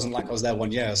there, it wasn't like I was there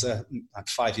 1 year, I was there like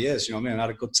 5 years, you know what I mean? I had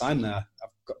a good time there. I've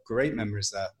got great memories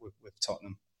there with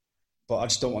Tottenham. But I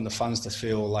just don't want the fans to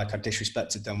feel like I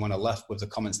disrespected them when I left with the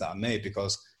comments that I made,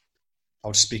 because I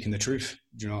was speaking the truth,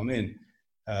 do you know what I mean?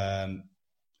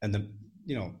 And the,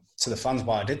 you know, to the fans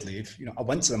why I did leave, you know, I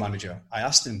went to the manager, I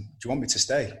asked him, do you want me to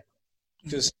stay?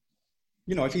 Because,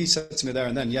 you know, if he said to me there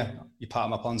and then, yeah, you're part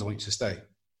of my plans, I want you to stay,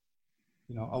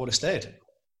 you know, I would have stayed,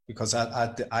 because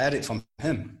I had it from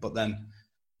him. But then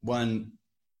when,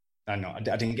 I know, I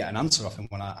didn't get an answer off him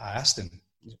when I asked him,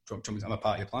 I'm a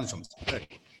part of your plans,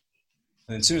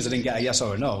 and as soon as I didn't get a yes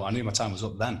or a no, I knew my time was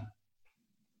up then.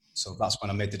 So that's when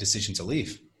I made the decision to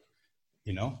leave,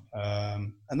 you know,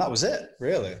 and that was it,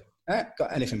 really. I ain't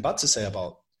got anything bad to say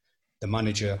about the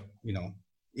manager, you know,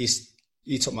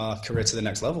 he took my career to the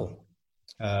next level.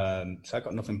 So I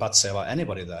got nothing bad to say about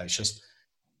anybody there. It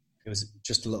was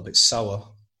just a little bit sour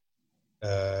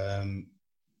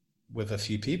with a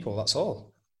few people, that's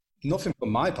all. Nothing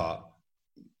from my part.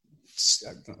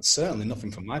 Certainly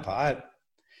nothing from my part.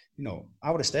 I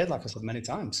would have stayed, like I said many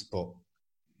times, but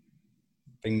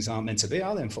things aren't meant to be,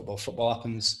 are they, in football? Football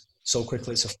happens so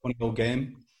quickly. It's a funny old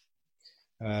game.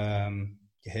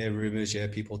 You hear rumours, you hear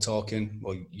people talking.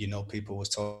 Well, you know people was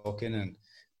talking, and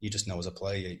you just know as a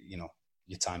player, you know,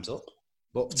 your time's up.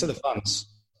 But to the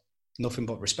fans, nothing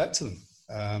but respect to them.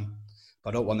 But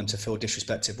I don't want them to feel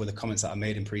disrespected with the comments that I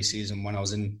made in pre-season when I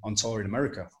was on tour in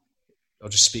America. I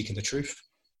was just speaking the truth.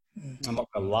 I'm not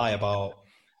going to lie about,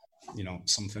 you know,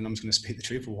 something. I'm just going to speak the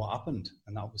truth of what happened.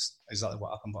 And that was exactly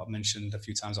what happened, what I've mentioned a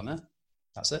few times on there.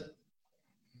 That's it.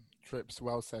 Trips,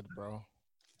 well said, bro.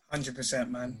 100%,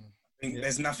 man. I think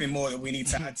there's nothing more that we need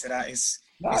to add to that. It's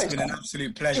been an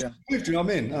absolute pleasure. Do you know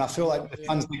what I mean? And I feel like the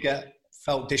fans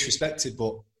felt disrespected,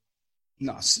 but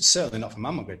no, certainly not from my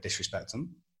mum. I'm going to disrespect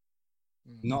them.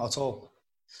 Not at all.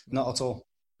 Not at all.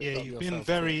 Yeah, you've been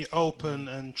very open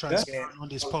and transparent on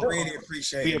this podcast. Really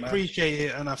appreciate we it, man. appreciate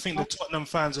it, and I think the Tottenham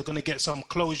fans are going to get some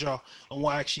closure on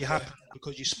what actually happened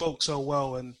because you spoke so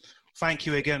well, and thank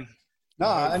you again. No,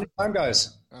 anytime,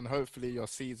 guys. And hopefully your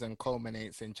season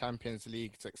culminates in Champions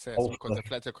League success, Hopefully.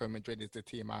 because Atletico Madrid is the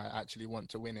team I actually want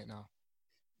to win it now.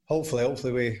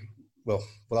 Hopefully we'll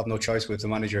have no choice with the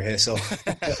manager here, so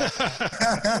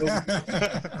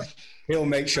he'll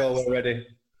make sure we're ready.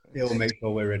 He'll make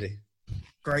sure we're ready.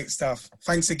 Great stuff.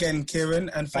 Thanks again, Kieran.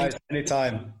 And thanks.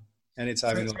 Anytime.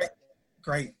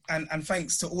 Great. And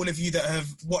thanks to all of you that have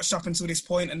watched up until this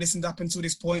point and listened up until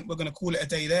this point. We're going to call it a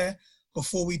day there.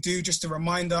 Before we do, just a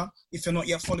reminder, if you're not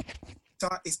yet following,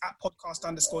 it's at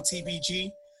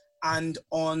podcast_TBG and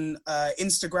on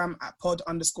Instagram at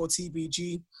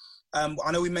pod_TBG.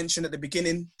 I know we mentioned at the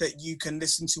beginning that you can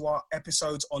listen to our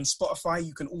episodes on Spotify.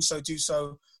 You can also do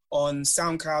so on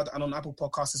SoundCloud and on Apple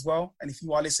Podcasts as well. And if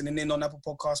you are listening in on Apple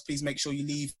Podcasts, please make sure you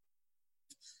leave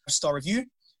a star review.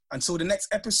 Until the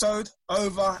next episode,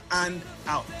 over and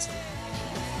out.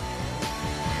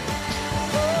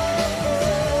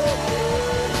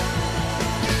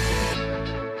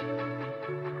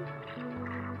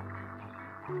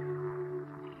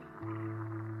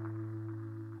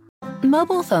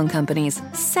 Mobile phone companies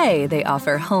say they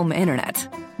offer home internet.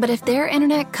 But if their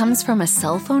internet comes from a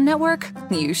cell phone network,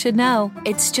 you should know.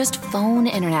 It's just phone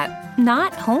internet,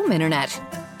 not home internet.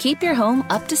 Keep your home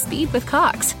up to speed with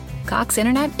Cox. Cox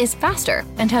internet is faster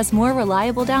and has more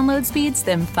reliable download speeds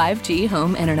than 5G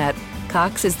home internet.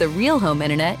 Cox is the real home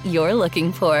internet you're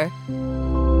looking for.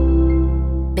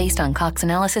 Based on Cox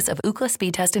analysis of Ookla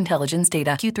speed test intelligence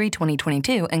data Q3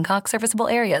 2022 and Cox serviceable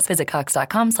areas, visit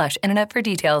cox.com/internet for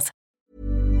details.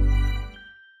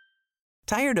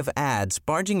 Tired of ads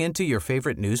barging into your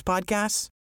favorite news podcasts?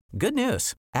 Good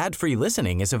news. Ad-free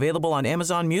listening is available on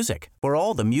Amazon Music for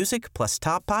all the music plus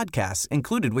top podcasts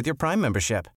included with your Prime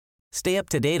membership. Stay up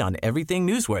to date on everything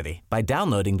newsworthy by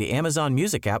downloading the Amazon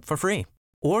Music app for free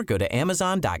or go to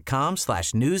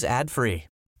amazon.com/news ad free.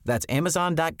 That's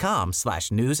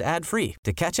amazon.com/news ad free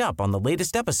to catch up on the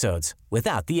latest episodes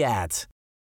without the ads.